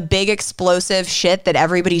 the big explosive shit that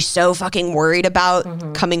everybody's so fucking worried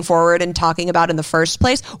about coming forward and talking about in the first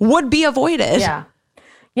place would be avoided. Yeah.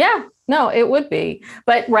 Yeah. No, it would be.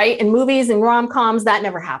 But right, in movies and rom-coms, that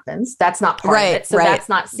never happens. That's not part of it. So that's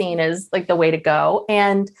not seen as like the way to go.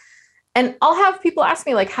 And I'll have people ask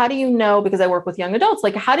me, like, how do you know, because I work with young adults,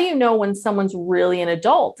 like, how do you know when someone's really an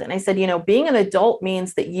adult? And I said, you know, being an adult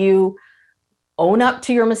means that you own up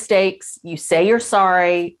to your mistakes, you say you're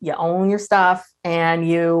sorry, you own your stuff, and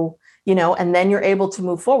you know, and then you're able to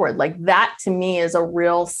move forward. Like that to me is a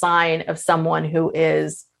real sign of someone who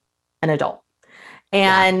is an adult.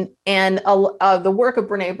 And the work of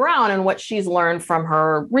Brené Brown and what she's learned from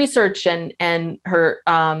her research and her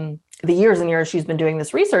the years and years she's been doing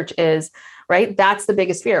this research is, right, that's the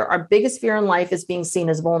biggest fear. Our biggest fear in life is being seen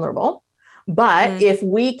as vulnerable. But if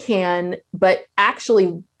we can, but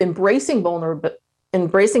actually embracing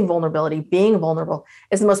vulnerability, being vulnerable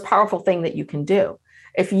is the most powerful thing that you can do.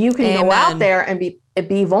 If you can go out there and be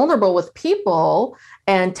vulnerable with people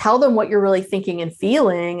and tell them what you're really thinking and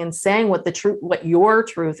feeling and saying what your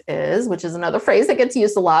truth is, which is another phrase that gets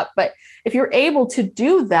used a lot. But if you're able to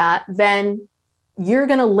do that, then you're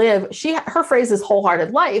going to live, her phrase is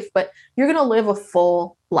wholehearted life, but you're going to live a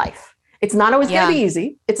full life. It's not always going to be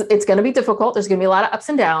easy. It's going to be difficult. There's going to be a lot of ups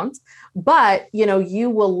and downs, but you know, you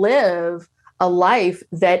will live a life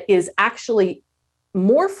that is actually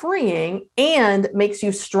more freeing and makes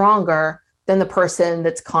you stronger than the person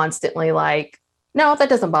that's constantly like, no, that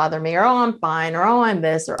doesn't bother me, or, oh, I'm fine, or, oh, I'm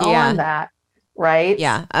this, or, oh, I'm that. Right.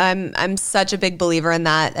 Yeah. I'm such a big believer in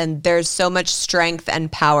that. And there's so much strength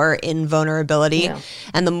and power in vulnerability. Yeah.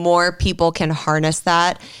 And the more people can harness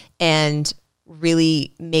that and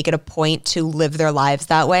really make it a point to live their lives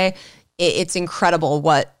that way, it's incredible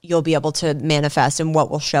what you'll be able to manifest and what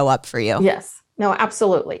will show up for you. Yes. No,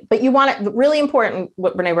 absolutely. But you want it really important.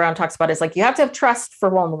 What Brené Brown talks about is like, you have to have trust for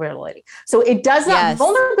vulnerability. So it does not,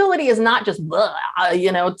 vulnerability is not just,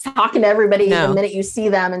 you know, talking to everybody the minute you see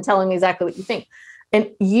them and telling them exactly what you think. And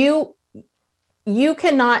you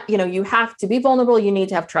cannot, you know, you have to be vulnerable. You need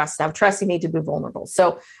to have trust. To have trust, you need to be vulnerable.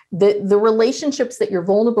 So the relationships that you're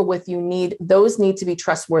vulnerable with, those need to be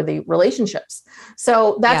trustworthy relationships.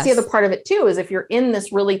 So that's the other part of it too, is if you're in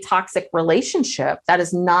this really toxic relationship, that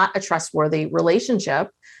is not a trustworthy relationship.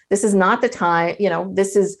 This is not the time, you know,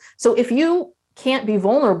 so if you can't be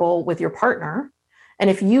vulnerable with your partner, and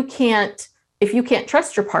if you can't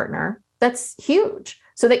trust your partner, that's huge.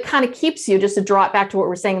 So that kind of keeps you, just to draw it back to what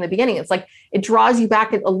we're saying in the beginning, it's like it draws you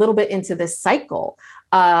back a little bit into this cycle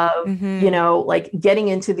of, you know, like getting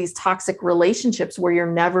into these toxic relationships where you're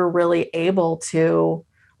never really able to,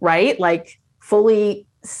 right, like fully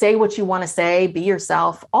say what you want to say, be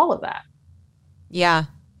yourself, all of that. Yeah.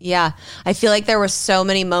 Yeah. I feel like there were so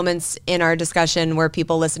many moments in our discussion where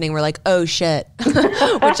people listening were like, oh shit,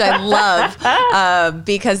 which I love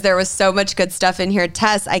because there was so much good stuff in here.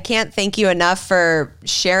 Tess, I can't thank you enough for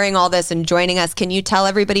sharing all this and joining us. Can you tell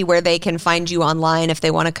everybody where they can find you online if they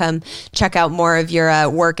want to come check out more of your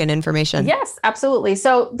work and information? Yes, absolutely.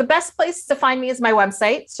 So the best place to find me is my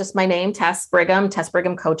website. It's just my name, Tess Brigham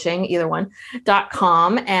Coaching, either one,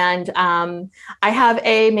 .com. And I have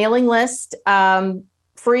a mailing list,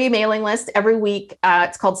 free mailing list every week.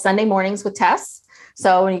 It's called Sunday Mornings with Tess.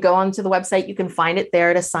 So when you go onto the website, you can find it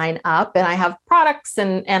there to sign up. And I have products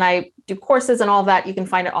and I do courses and all of that. You can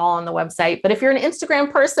find it all on the website. But if you're an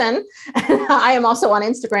Instagram person, I am also on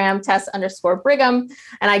Instagram, Tess_Brigham.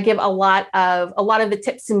 And I give a lot of the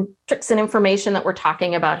tips and tricks and information that we're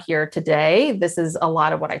talking about here today. This is a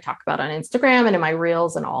lot of what I talk about on Instagram and in my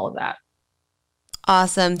reels and all of that.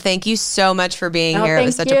 Awesome. Thank you so much for being here. It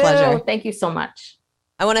was such a pleasure. Thank you so much.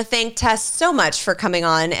 I want to thank Tess so much for coming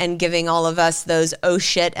on and giving all of us those oh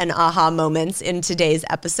shit and aha moments in today's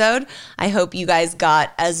episode. I hope you guys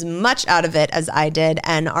got as much out of it as I did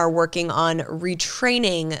and are working on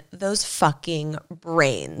retraining those fucking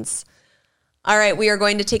brains. All right, we are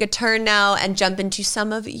going to take a turn now and jump into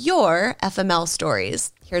some of your FML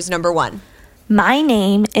stories. Here's number 1. My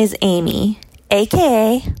name is Amy,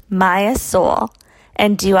 aka Maya Soul,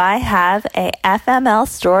 and do I have a FML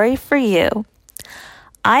story for you?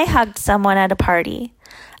 I hugged someone at a party.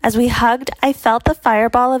 As we hugged, I felt the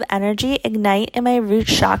fireball of energy ignite in my root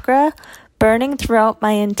chakra, burning throughout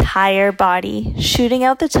my entire body, shooting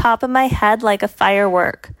out the top of my head like a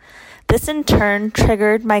firework. This in turn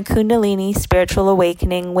triggered my Kundalini spiritual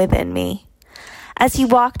awakening within me. As he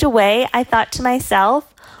walked away, I thought to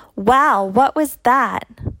myself, wow, what was that?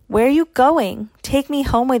 Where are you going? Take me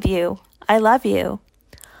home with you. I love you.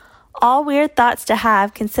 All weird thoughts to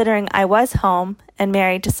have considering I was home and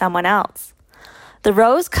married to someone else. The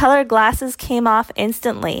rose-colored glasses came off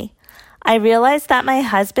instantly. I realized that my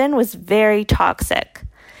husband was very toxic.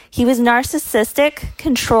 He was narcissistic,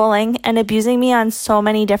 controlling, and abusing me on so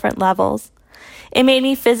many different levels. It made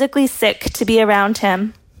me physically sick to be around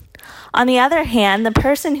him. On the other hand, the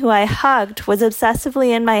person who I hugged was obsessively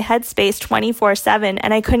in my headspace 24/7,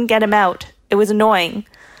 and I couldn't get him out. It was annoying.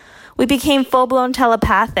 We became full-blown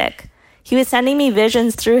telepathic. He was sending me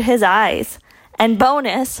visions through his eyes. And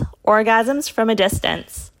bonus, orgasms from a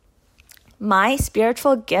distance. My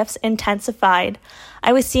spiritual gifts intensified.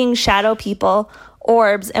 I was seeing shadow people,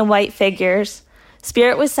 orbs, and white figures.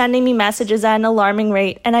 Spirit was sending me messages at an alarming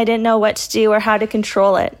rate, and I didn't know what to do or how to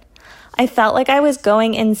control it. I felt like I was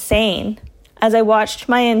going insane as I watched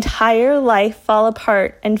my entire life fall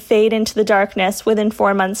apart and fade into the darkness within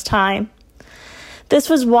 4 months' time. This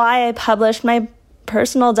was why I published my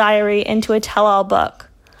personal diary into a tell-all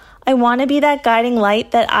book. I want to be that guiding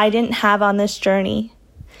light that I didn't have on this journey.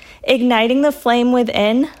 Igniting the flame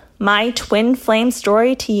within, my twin flame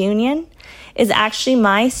story to union, is actually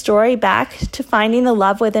my story back to finding the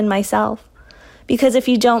love within myself. Because if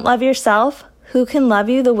you don't love yourself, who can love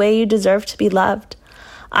you the way you deserve to be loved?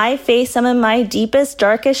 I faced some of my deepest,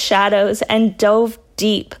 darkest shadows and dove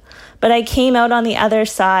deep, but I came out on the other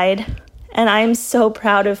side, and I am so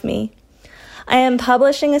proud of me. I am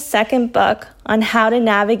publishing a second book on how to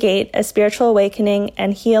navigate a spiritual awakening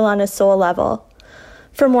and heal on a soul level.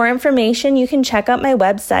 For more information, you can check out my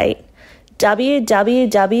website,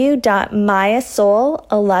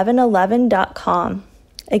 www.mayasoul1111.com.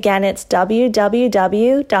 Again, it's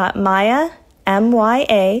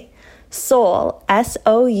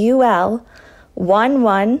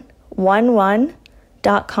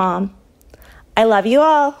www.mayasoul1111.com. I love you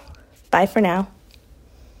all. Bye for now.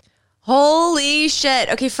 Holy shit.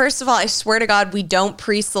 Okay, first of all, I swear to God, we don't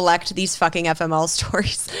pre-select these fucking FML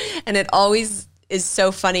stories. And it always is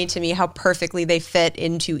so funny to me how perfectly they fit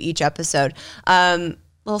into each episode.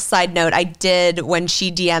 Little side note, I did, when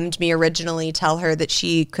she DM'd me originally, tell her that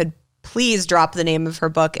she could please drop the name of her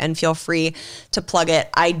book and feel free to plug it.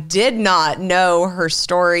 I did not know her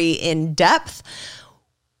story in depth.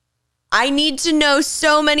 I need to know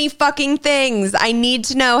so many fucking things. I need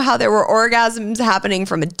to know how there were orgasms happening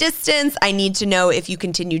from a distance. I need to know if you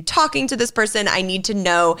continued talking to this person. I need to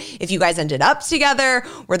know if you guys ended up together.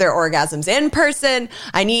 Were there orgasms in person?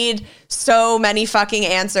 I need so many fucking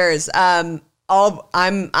answers. I'm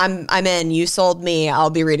in. You sold me. I'll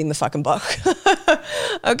be reading the fucking book.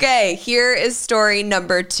 Okay, here is story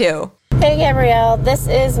number 2. Hey Gabrielle, this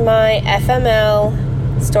is my FML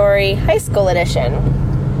story high school edition.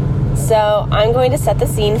 So I'm going to set the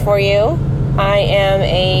scene for you. I am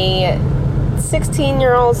a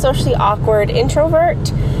 16-year-old socially awkward introvert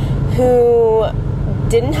who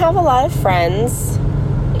didn't have a lot of friends,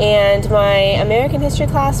 and my American history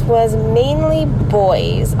class was mainly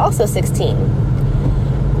boys, also 16.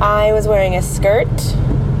 I was wearing a skirt,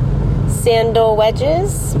 sandal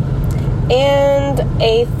wedges, and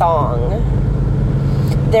a thong.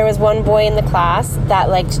 There was one boy in the class that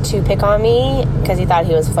liked to pick on me because he thought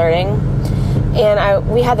he was flirting. And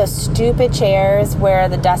we had those stupid chairs where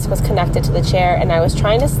the desk was connected to the chair, and I was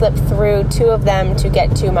trying to slip through 2 of them to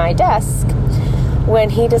get to my desk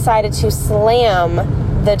when he decided to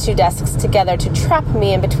slam the 2 desks together to trap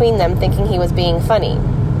me in between them, thinking he was being funny.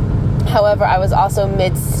 However, I was also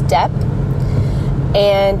mid-step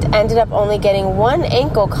and ended up only getting 1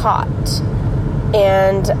 ankle caught.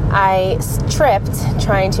 And I tripped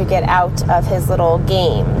trying to get out of his little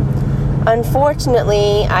game.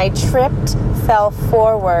 Unfortunately, I tripped, fell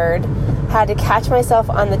forward, had to catch myself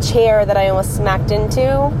on the chair that I almost smacked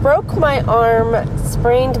into, broke my arm,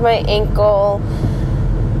 sprained my ankle,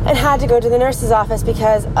 and had to go to the nurse's office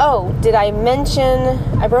because, did I mention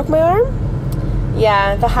I broke my arm?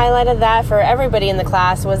 Yeah, the highlight of that for everybody in the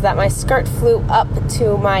class was that my skirt flew up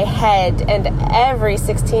to my head, and every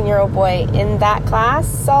 16-year-old boy in that class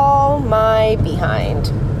saw my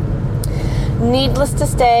behind. Needless to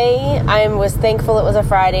say, I was thankful it was a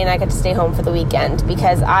Friday and I could stay home for the weekend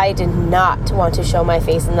because I did not want to show my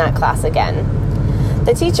face in that class again.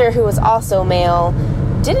 The teacher, who was also male,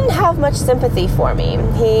 didn't have much sympathy for me.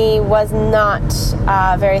 He was not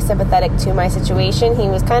very sympathetic to my situation. He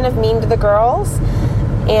was kind of mean to the girls,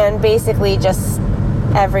 and basically just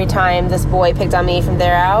every time this boy picked on me from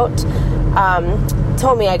there out,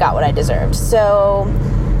 told me I got what I deserved. So,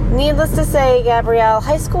 needless to say, Gabrielle,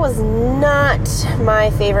 high school was not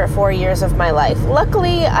my favorite 4 years of my life.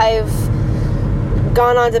 Luckily, I've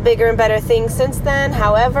gone on to bigger and better things since then.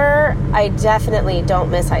 However, I definitely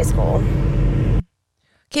don't miss high school.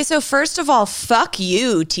 Okay, so first of all, fuck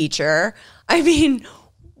you, teacher. I mean,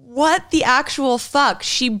 what the actual fuck?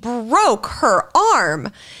 She broke her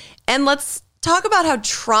arm. And let's talk about how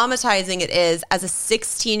traumatizing it is as a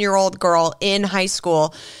 16-year-old girl in high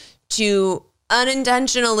school to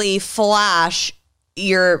unintentionally flash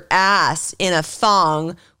your ass in a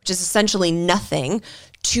thong, which is essentially nothing,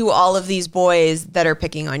 to all of these boys that are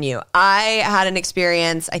picking on you. I had an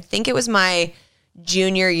experience, I think it was my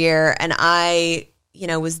junior year, and I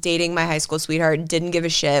was dating my high school sweetheart, didn't give a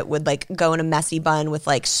shit, would like go in a messy bun with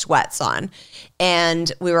like sweats on.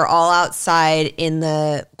 And we were all outside in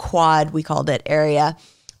the quad, we called it, area.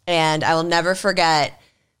 And I will never forget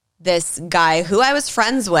this guy who I was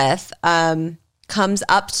friends with comes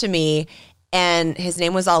up to me, and his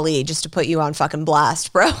name was Ali, just to put you on fucking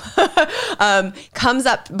blast, bro. Comes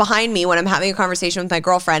up behind me when I'm having a conversation with my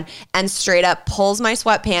girlfriend and straight up pulls my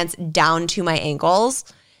sweatpants down to my ankles.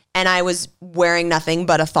 And I was wearing nothing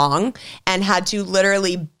but a thong and had to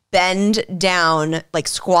literally bend down, like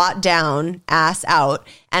squat down, ass out,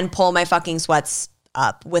 and pull my fucking sweats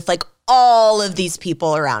up with like all of these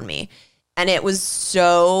people around me. And it was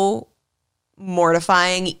so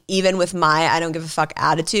mortifying, even with my I don't give a fuck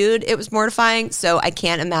attitude. It was mortifying. So I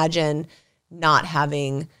can't imagine not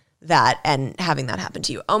having that and having that happen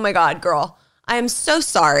to you. Oh my God, girl. I am so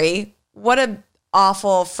sorry. What a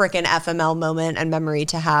awful freaking FML moment and memory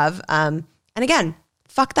to have. And again,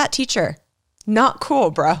 fuck that teacher. Not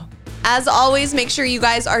cool, bro. As always, make sure you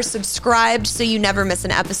guys are subscribed so you never miss an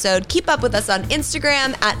episode. Keep up with us on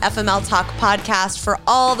Instagram at FML Talk Podcast for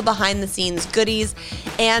all the behind the scenes goodies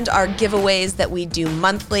and our giveaways that we do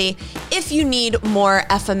monthly. If you need more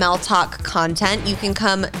FML Talk content, you can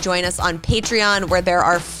come join us on Patreon, where there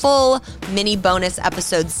are full mini bonus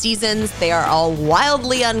episode seasons. They are all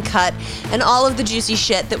wildly uncut and all of the juicy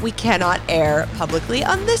shit that we cannot air publicly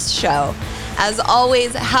on this show. As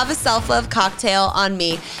always, have a self-love cocktail on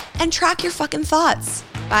me and track your fucking thoughts.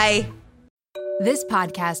 Bye. This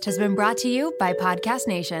podcast has been brought to you by Podcast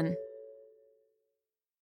Nation.